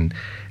 and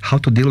how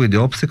to deal with the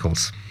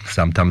obstacles.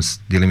 Sometimes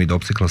dealing with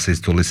obstacles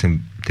is to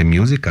listen to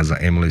music, as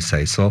Emily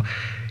says. So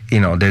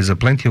there's a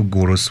plenty of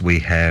gurus we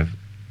have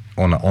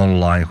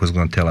online who's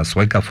going to tell us,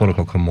 wake up 4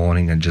 o'clock in the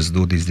morning and just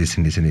do this, this,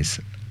 and this, and this.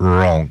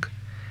 Wrong.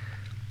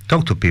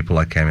 Talk to people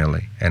like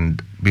Emily.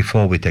 And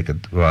before we take a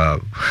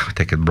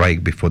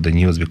break before the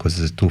news, because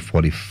it's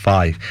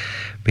 2:45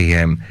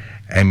 p.m.,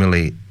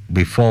 Emily,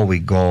 before we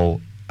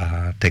go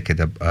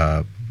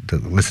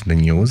listen to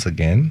the news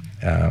again,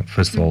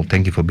 first of all,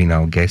 thank you for being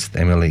our guest,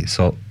 Emily.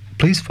 So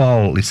please, for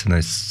our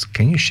listeners,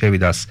 can you share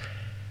with us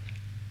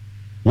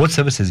what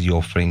services you're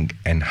offering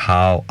and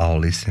how our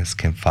listeners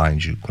can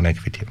find you,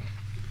 connect with you?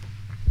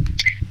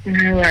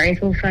 No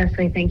worries. Well,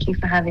 firstly, thank you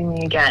for having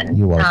me again.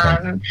 You're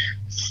welcome.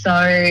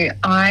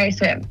 I'm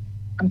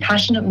a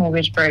passionate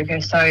mortgage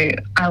broker, so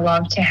I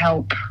love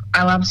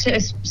to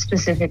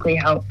specifically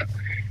help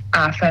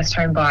first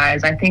home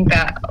buyers. I think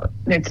that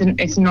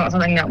it's not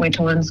something that we're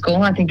taught in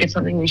school. I think it's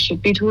something we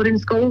should be taught in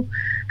school.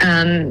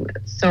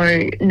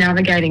 So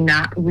navigating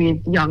that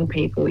with young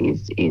people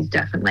is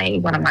definitely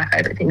one of my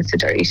favourite things to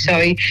do. So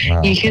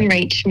you can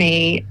reach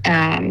me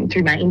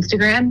through my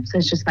Instagram. So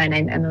it's just my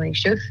name, Emily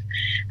Schoof.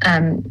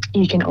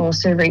 You can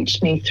also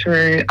reach me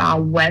through our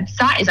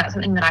website. Is that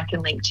something that I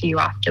can link to you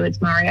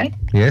afterwards, Mario?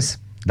 Yes,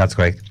 that's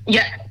correct.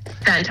 Yeah,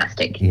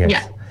 fantastic. Yes.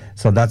 Yeah.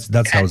 So that's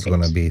how it's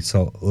going to be.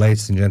 So,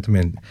 ladies and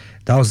gentlemen,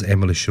 that was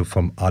Emily Schoof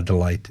from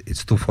Adelaide.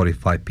 It's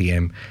 2:45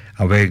 p.m.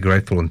 I'm very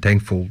grateful and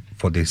thankful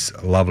for this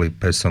lovely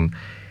person,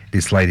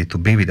 this lady, to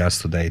be with us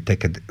today.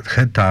 Take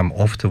her time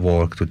off the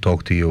work to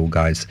talk to you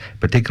guys,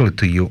 particularly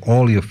to you,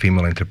 all your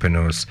female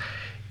entrepreneurs.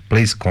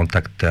 Please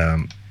contact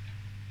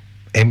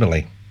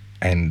Emily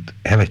and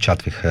have a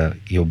chat with her.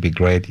 You'll be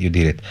great. You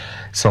did it.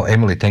 So,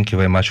 Emily, thank you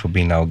very much for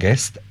being our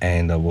guest.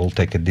 And we'll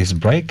take this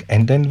break,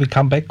 and then we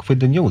come back with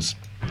the news.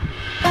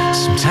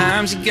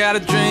 Sometimes you gotta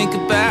drink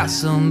about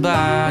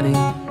somebody,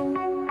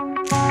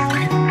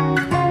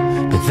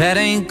 but that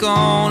ain't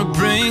gonna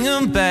bring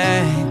them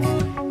back.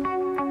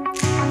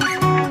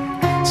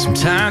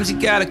 Sometimes you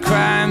gotta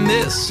cry and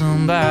miss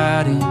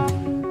somebody.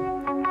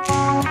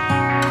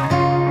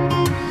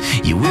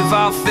 Yeah, we've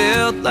all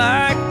felt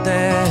like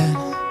that.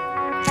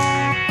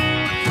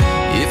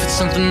 If it's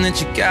something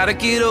that you gotta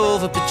get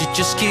over, but you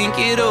just can't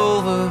get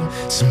over.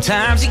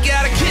 Sometimes you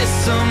gotta kiss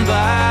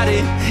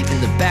somebody in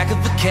the back of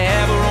a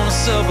cab or on a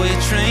subway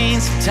train.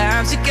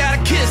 Sometimes you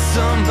gotta kiss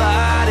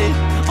somebody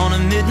on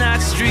a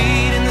midnight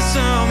street in the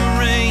summer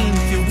rain.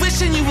 If you're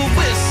wishing you were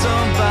with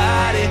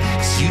somebody,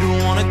 'cause you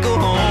don't wanna go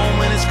home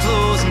when it's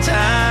closing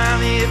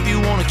time. If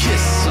you wanna kiss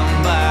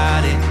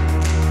somebody,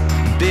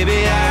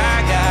 baby,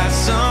 I got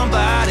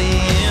somebody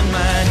in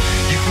mind.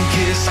 You can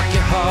kiss like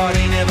your heart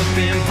ain't ever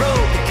been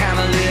broke. The kind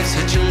of lips,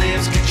 hit your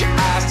lips, get your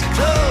eyes to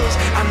close.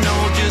 I know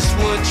just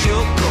what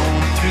you're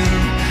going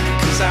through,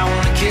 'cause I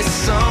wanna kiss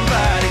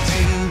somebody too.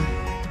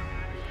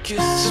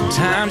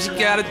 Sometimes you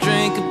gotta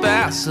drink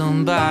about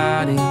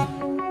somebody,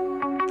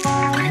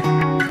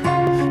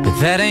 but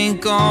that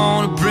ain't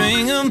gonna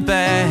bring them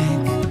back.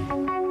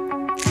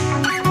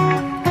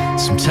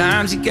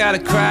 Sometimes you gotta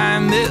cry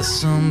and miss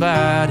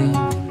somebody.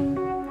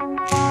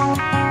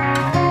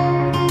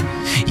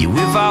 Yeah,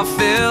 we've all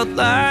felt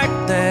like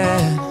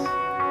that.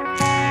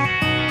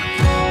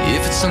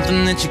 If it's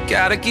something that you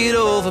gotta get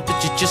over,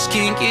 but you just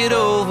can't get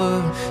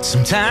over.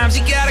 Sometimes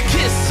you gotta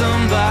kiss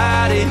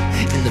somebody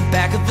in the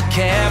back of a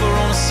cab or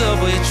on a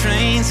subway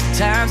train.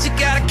 Sometimes you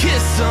gotta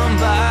kiss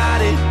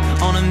somebody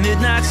on a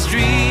midnight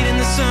street in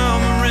the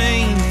summer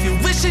rain. If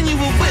you're wishing you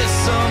were with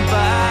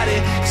somebody,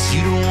 'cause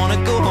you don't wanna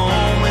go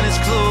home when it's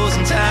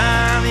closing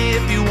time.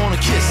 If you wanna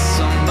kiss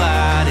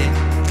somebody,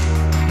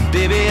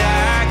 baby,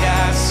 I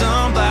got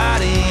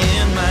somebody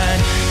in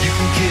mind. You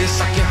can kiss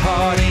like your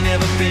heart ain't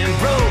ever been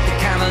broke. The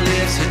kind of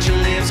lips, hit your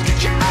lips, get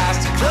your eyes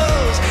to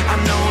close. I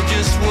know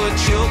just what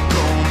you're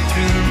going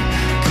through,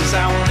 'cause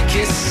I wanna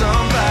kiss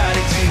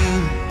somebody too.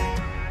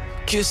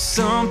 Kiss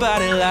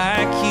somebody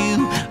like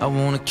you. I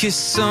wanna kiss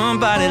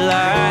somebody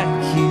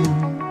like you.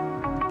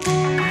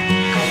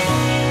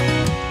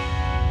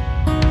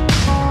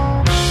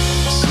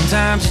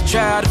 Sometimes you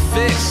try to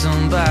fix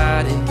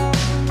somebody,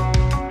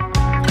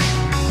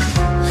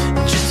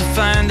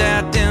 find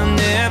out they'll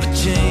never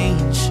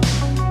change.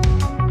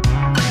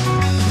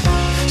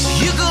 So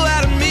you go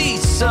out and meet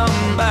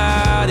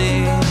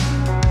somebody,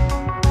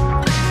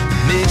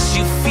 makes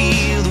you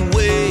feel the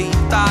way you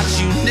thought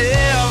you'd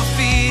never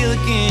feel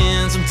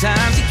again.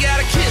 Sometimes you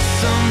gotta kiss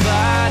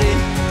somebody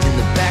in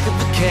the back of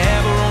a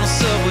cab or on a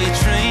subway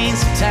train.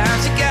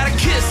 Sometimes you gotta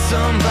kiss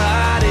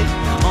somebody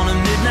on a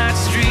midnight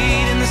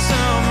street in the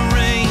summer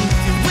rain.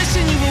 If you're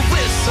wishing you were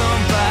with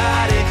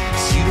somebody,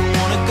 'cause you don't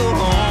wanna go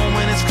home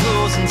when it's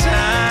closing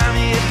time.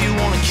 If you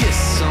wanna kiss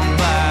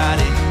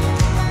somebody,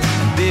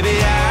 baby,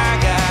 I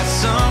got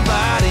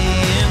somebody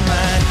in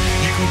mind.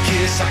 You can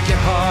kiss like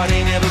your heart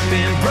ain't ever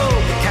been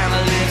broke. The kind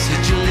of lips,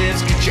 hit your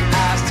lips, get your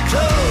eyes to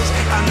close.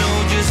 I know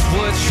just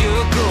what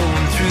you're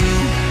going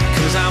through,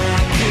 'cause I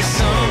wanna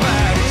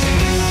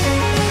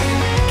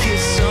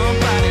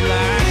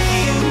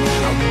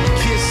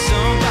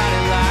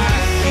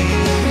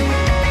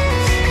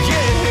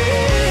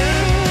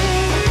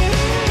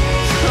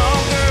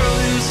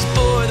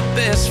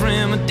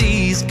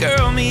It's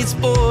girl meets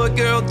boy,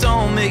 girl,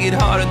 don't make it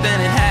harder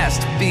than it has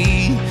to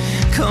be.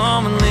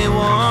 Come and lay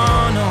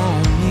one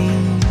on me.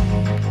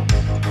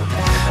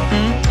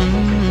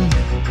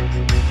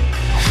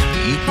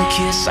 You can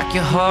kiss like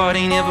your heart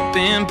ain't ever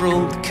been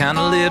broke. The kind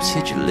of lips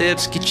hit your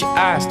lips, get your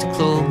eyes to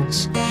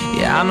close.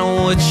 Yeah, I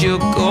know what you're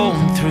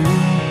going through.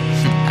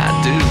 I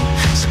do.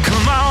 So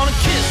come on and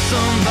kiss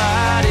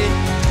somebody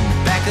in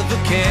the back of a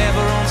cab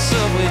or on a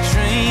subway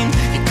train.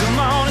 Yeah, come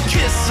on and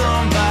kiss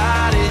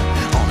somebody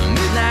on a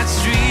midnight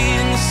street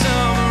in the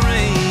summer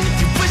rain. If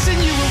you're wishing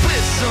you were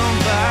with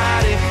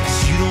somebody,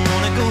 'cause you don't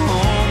wanna go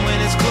home when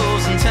it's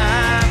closing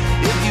time.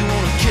 If you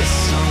wanna kiss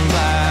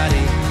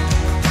somebody,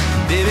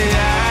 baby,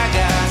 I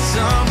got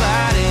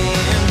somebody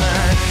in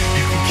mind.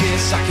 You can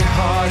kiss like your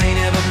heart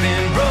ain't ever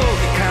been broke.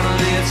 The kind of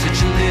lips that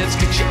your lips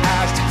get your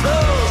eyes to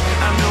close.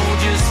 I know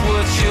just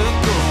what you're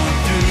going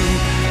through,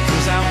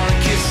 'cause I wanna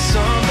kiss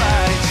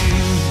somebody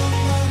too.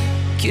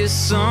 Kiss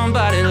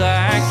somebody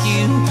like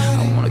you.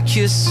 I wanna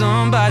kiss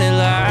somebody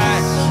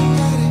like you.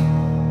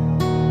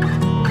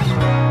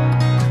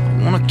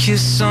 I wanna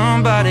kiss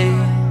somebody.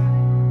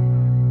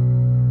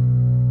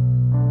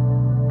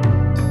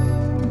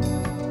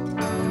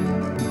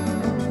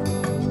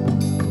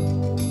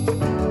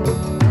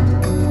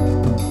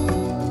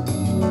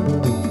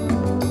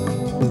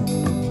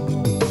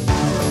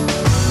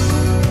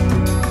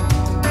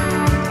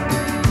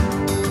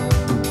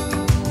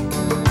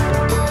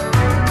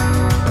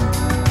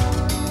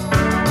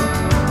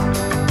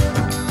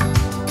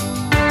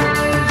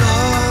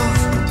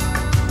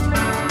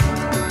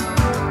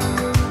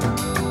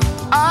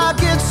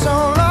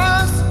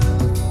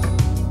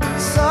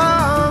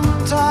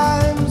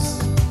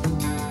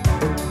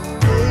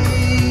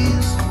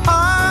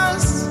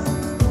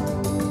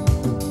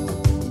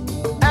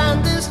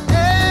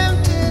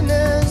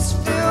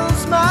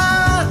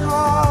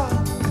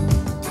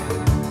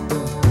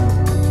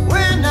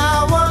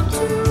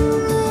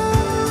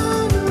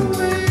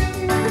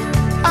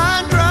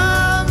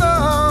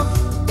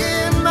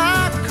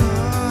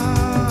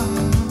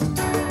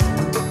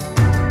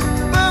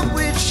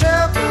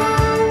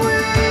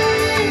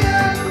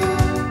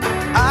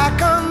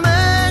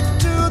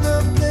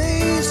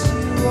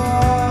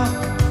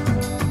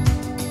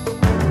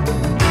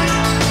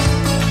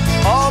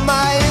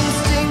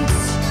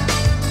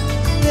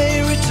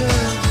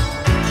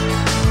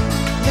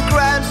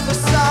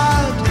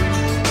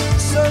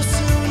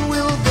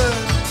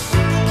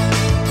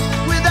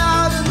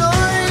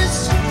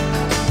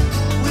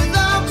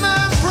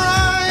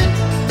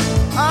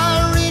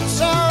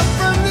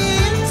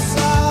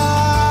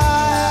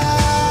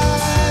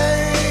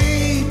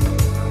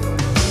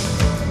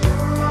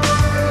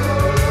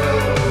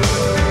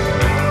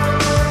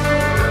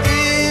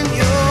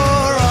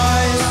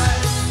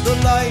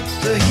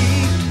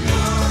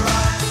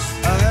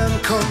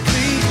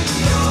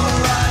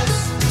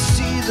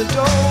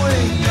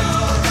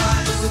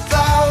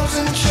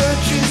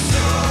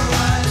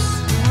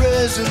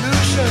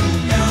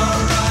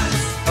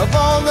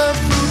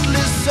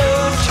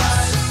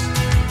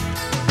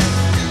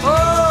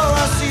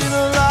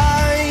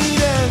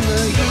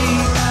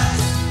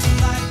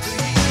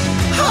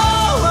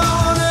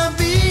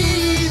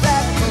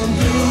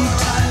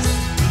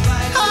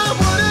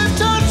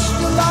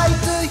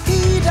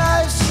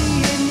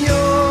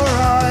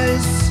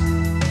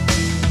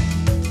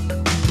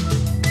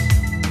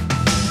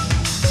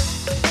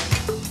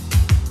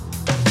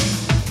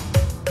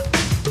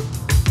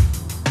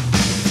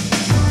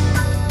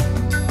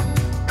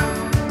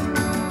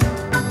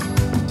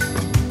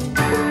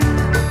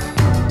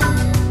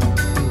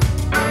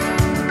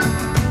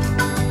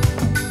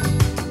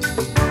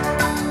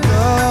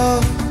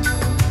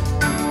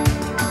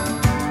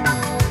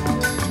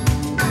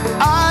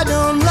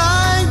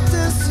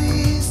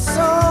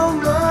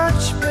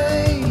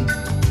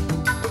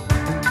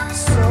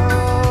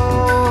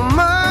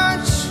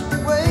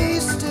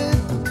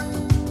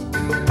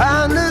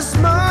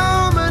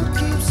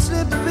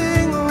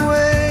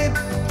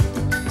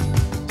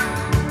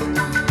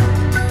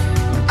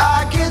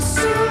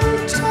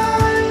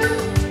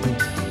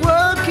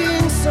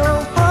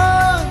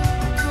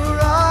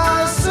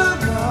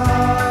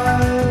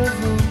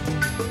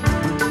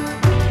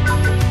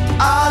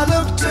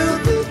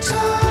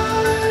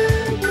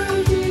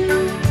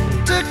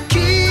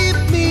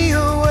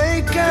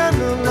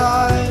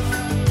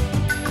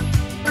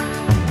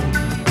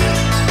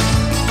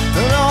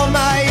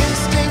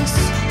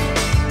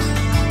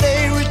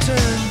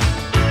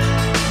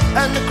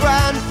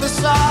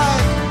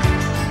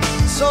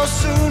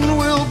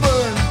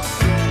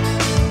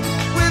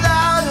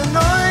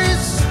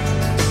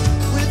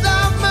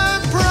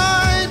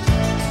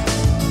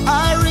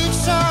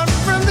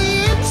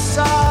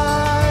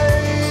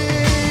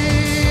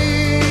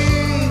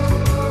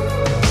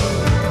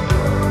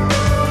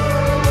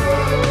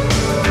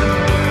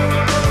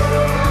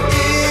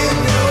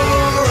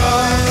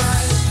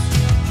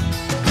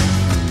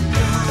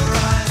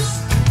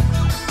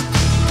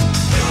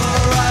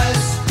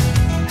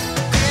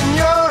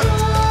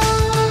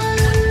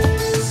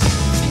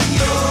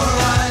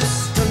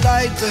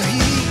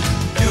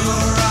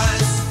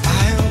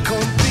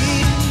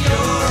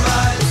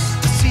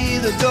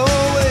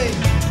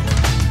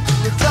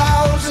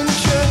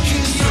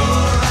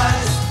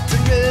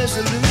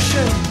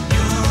 solution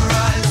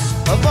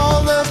of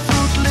all the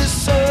fruitless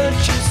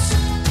searches.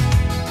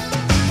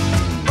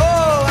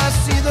 Oh, I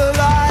see the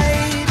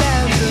light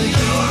and the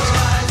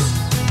heat.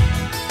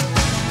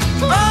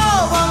 Oh,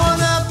 I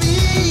wanna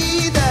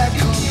be that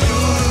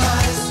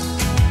complete.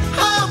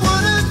 I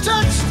wanna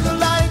touch the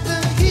light, the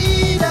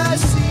heat I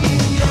see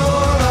in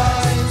your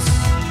eyes.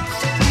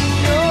 In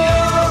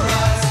your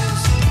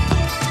eyes.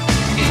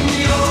 In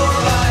your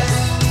eyes.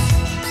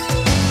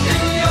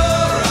 In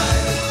your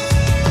eyes.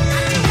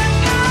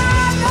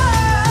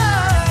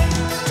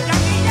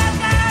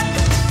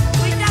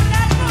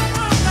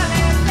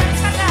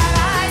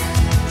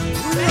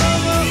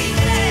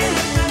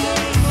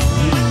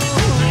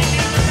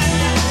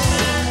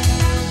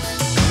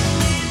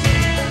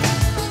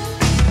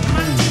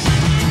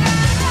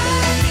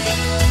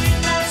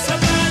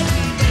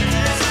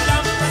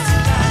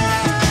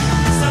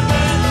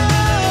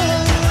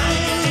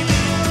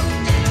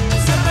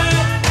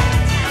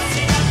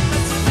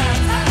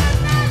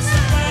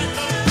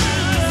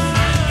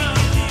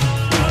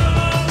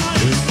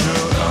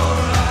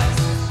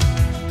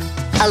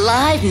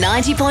 Alive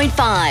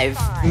 90.5.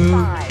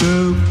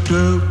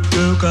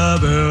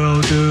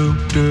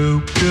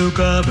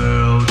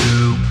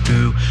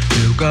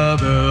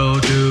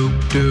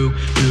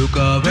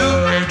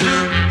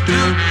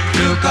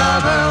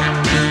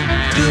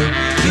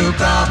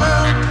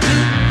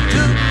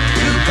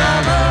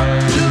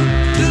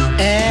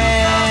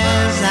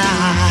 As I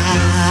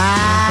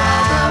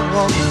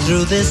walk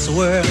through this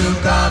world,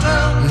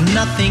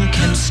 nothing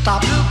can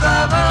stop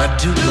the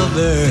Duke of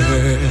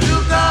Earth.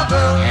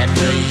 And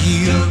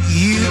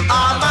you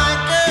are my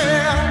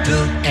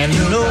girl, and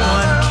no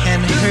one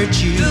can hurt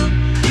you.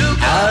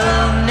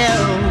 Oh no,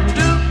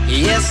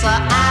 yes I.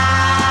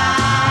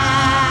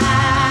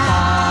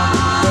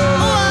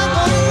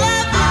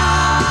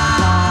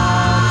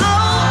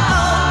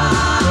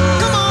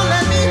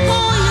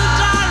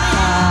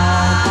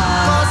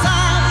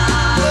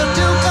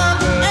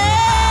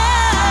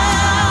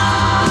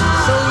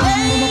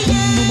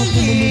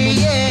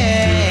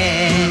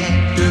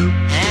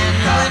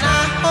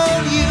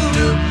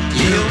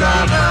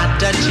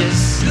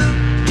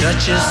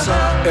 Duchess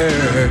of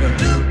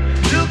Earth,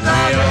 we'll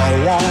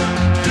walk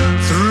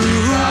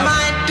through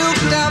my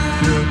dukedom,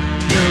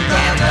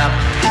 and the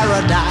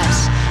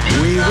paradise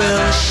we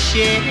will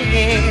share.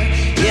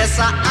 Yes,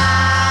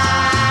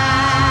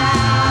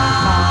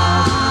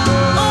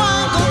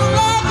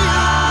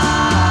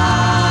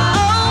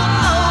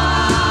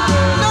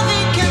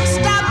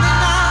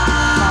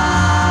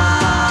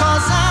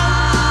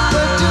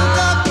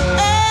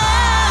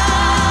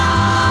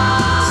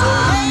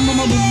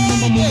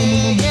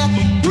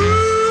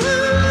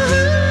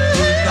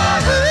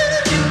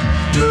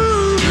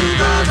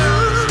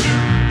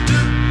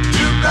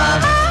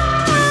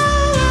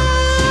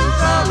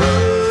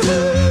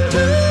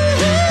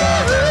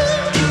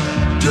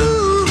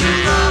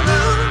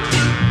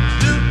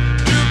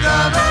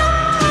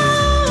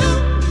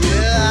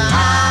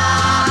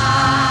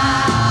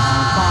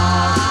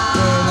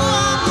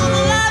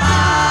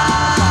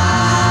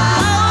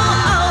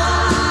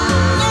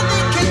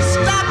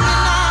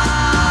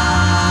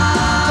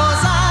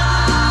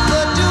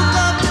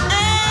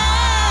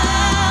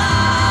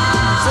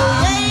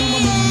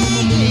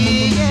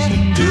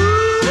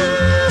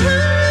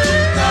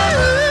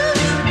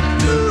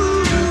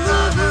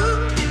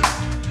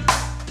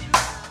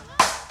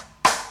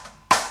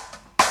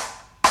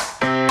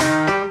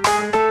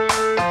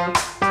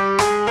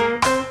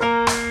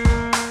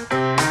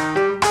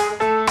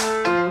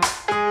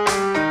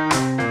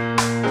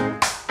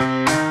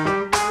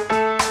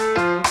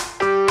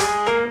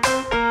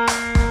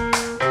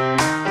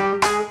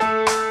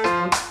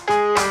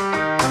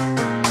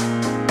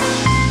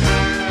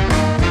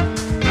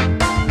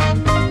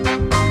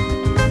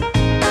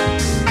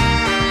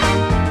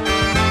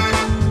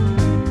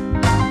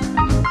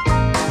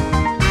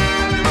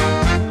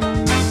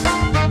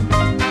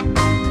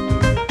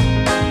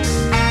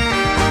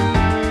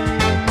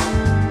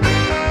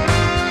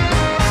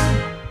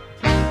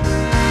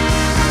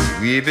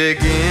 we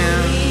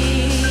begin.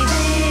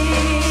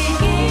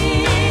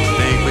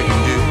 Think we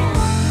can do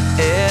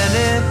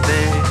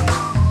anything.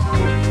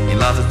 In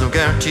life there's no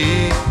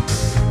guarantee.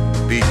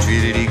 Be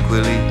treated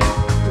equally.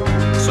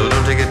 So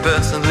don't take it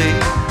personally.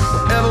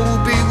 Whatever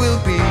will be, will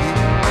be.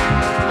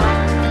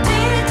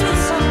 Maybe do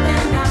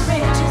something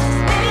outrageous.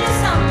 Maybe do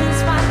something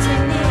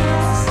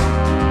spontaneous.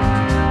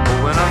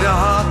 Open up your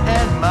heart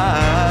and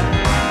mind.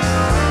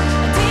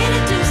 Maybe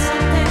do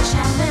something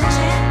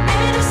challenging.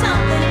 Maybe do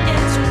something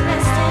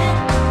interesting.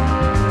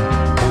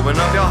 Open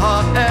up your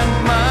heart and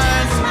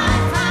mind.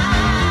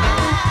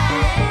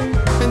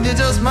 And you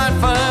just might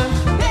find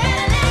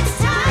better next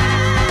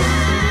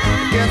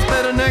time. Gets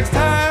better next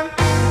time.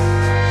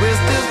 We're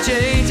still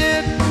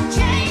changing.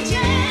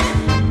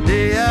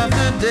 Day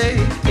after day.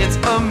 It's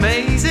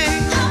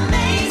amazing.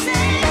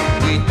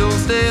 We don't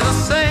stay the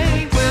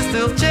same. We're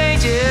still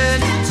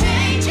changing.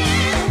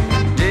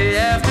 Day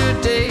after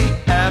day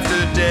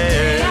after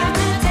day.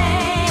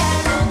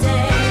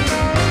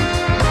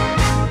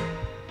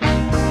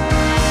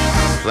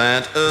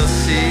 plant a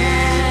seed,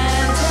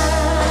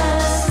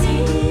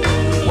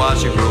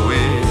 watch it grow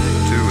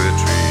into a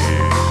tree.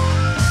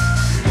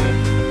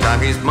 Time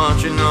keeps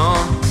marching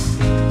on,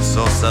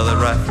 so salad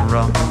right from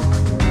wrong.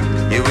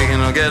 Yeah, we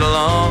can all get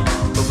along,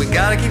 but we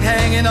gotta keep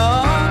hanging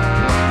on.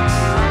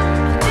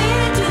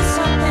 Did do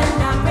something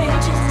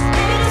outrageous,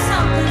 maybe do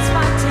something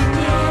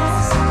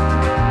spontaneous.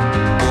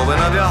 Open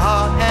up your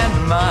heart and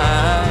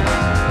mind.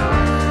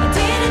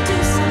 Did do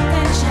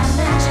something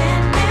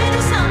challenging, maybe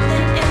do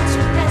something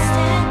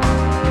interesting.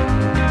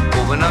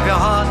 Open up your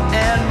heart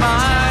and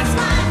mind.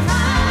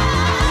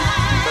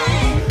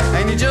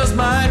 And you just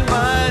might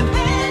find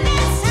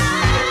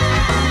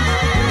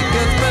it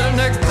gets better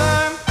next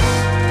time.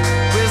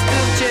 We're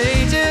still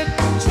changing,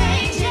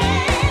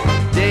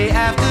 day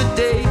after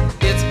day.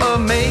 It's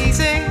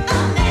amazing.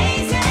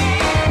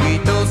 We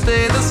don't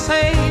stay the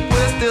same.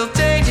 We're still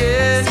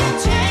changing,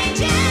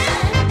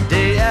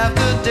 day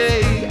after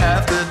day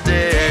after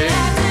day.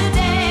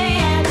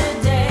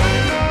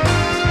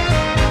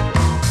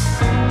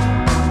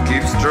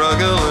 Keep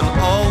struggling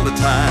all the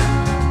time.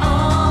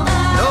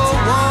 No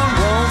one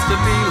wants to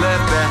be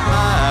left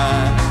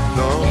behind.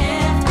 No.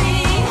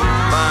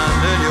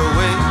 Finding your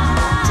way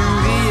to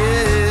the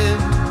end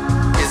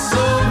is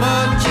so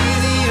much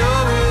easier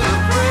with a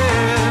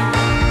friend.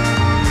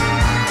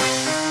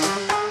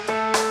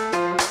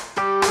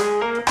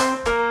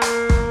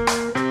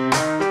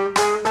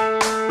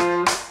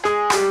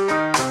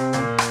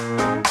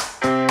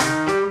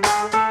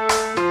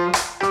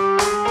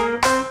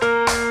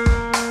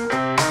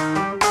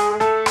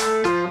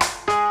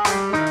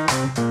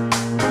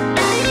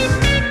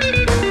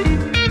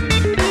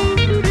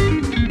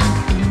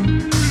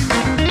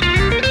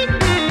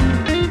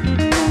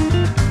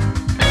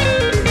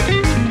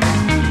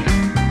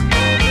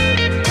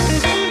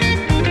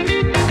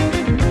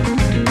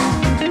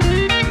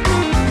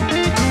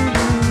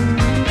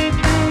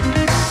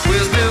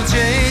 We're still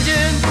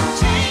changing,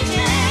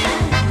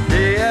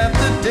 day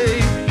after day.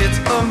 It's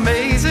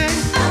amazing.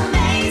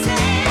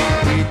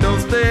 We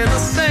don't stay the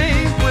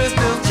same. We're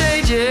still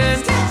changing,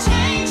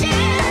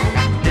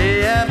 day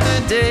after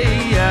day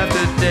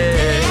after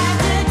day.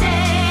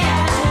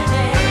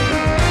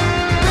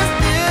 We're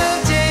still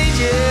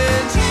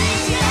changing,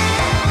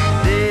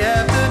 day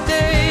after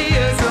day.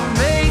 It's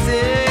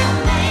amazing.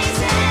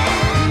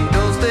 We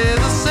don't stay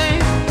the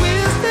same.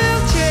 We're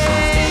still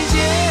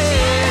changing,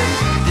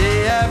 day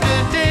after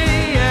day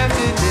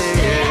after day.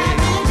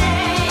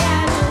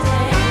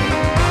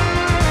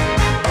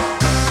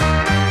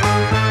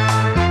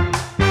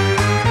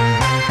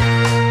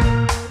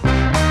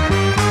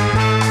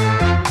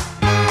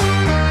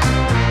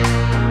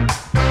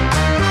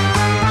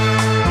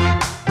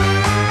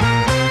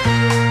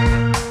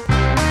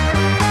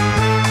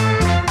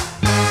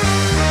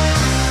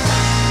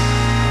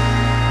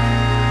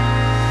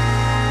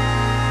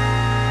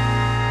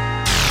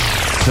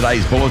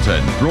 Today's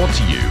bulletin brought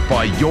to you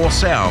by Your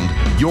Sound,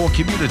 Your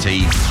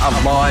Community,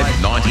 Alive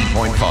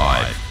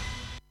 90.5.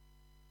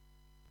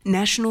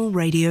 National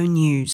Radio News.